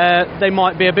 they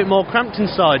might be a bit more cramped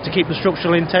inside to keep the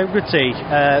structural integrity,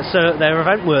 so they're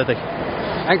event worthy.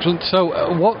 Excellent. So,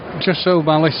 just so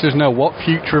my listeners know, what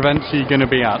future events are you going to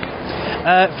be at?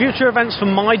 Future events for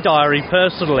my diary,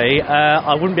 personally,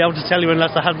 I wouldn't be able to tell you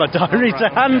unless I had my diary to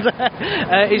hand.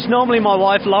 It's normally my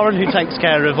wife, Lauren, who takes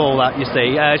care of all that, you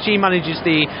see. She manages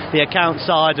the account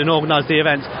side and organises the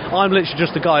events. I'm literally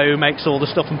just the guy who makes all the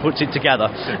stuff and puts it together.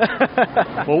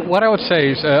 Well, what I would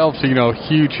say is, obviously,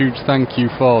 huge thank you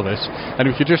for this. And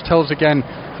if you just tell us again,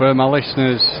 for my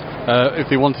listeners, if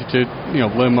they wanted to,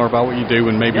 learn more about what you do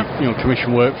and maybe,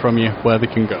 commission work from you, where they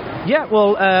can go. Yeah,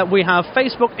 well, we have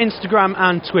Facebook, Instagram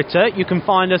and Twitter. You can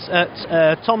find us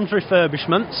at Tom's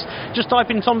Refurbishments. Just type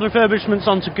in Tom's Refurbishments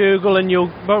onto Google and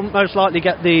you'll most likely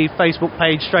get the Facebook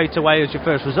page straight away as your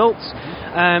first results.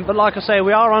 But like I say,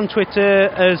 we are on Twitter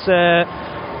as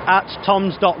at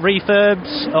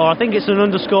toms.refurbs, or I think it's an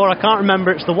underscore, I can't remember.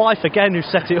 It's the wife again who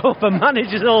set it up and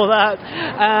manages all that.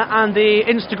 And the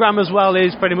Instagram as well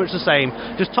is pretty much the same,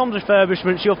 just Tom's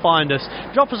Refurbishments. You'll find us.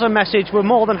 Drop us a message. We're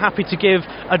more than happy to give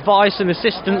advice and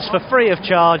assistance for free of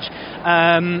charge,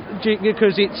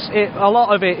 because a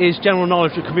lot of it is general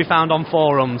knowledge that can be found on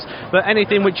forums, but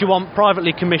anything which you want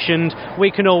privately commissioned, we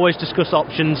can always discuss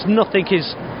options. Nothing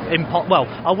is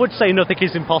I would say nothing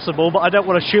is impossible, but I don't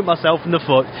want to shoot myself in the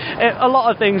foot. A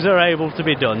lot of things are able to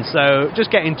be done, so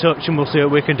just get in touch and we'll see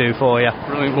what we can do for you.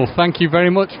 Brilliant. Well, thank you very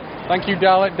much. Thank you,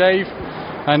 Dalek Dave,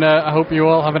 and I hope you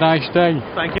all have a nice day.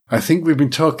 Thank you. I think we've been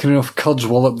talking enough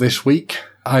Codswallop this week.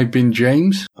 I've been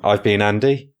James. I've been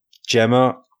Andy.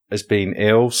 Gemma has been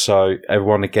ill, so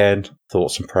everyone again,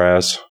 thoughts and prayers.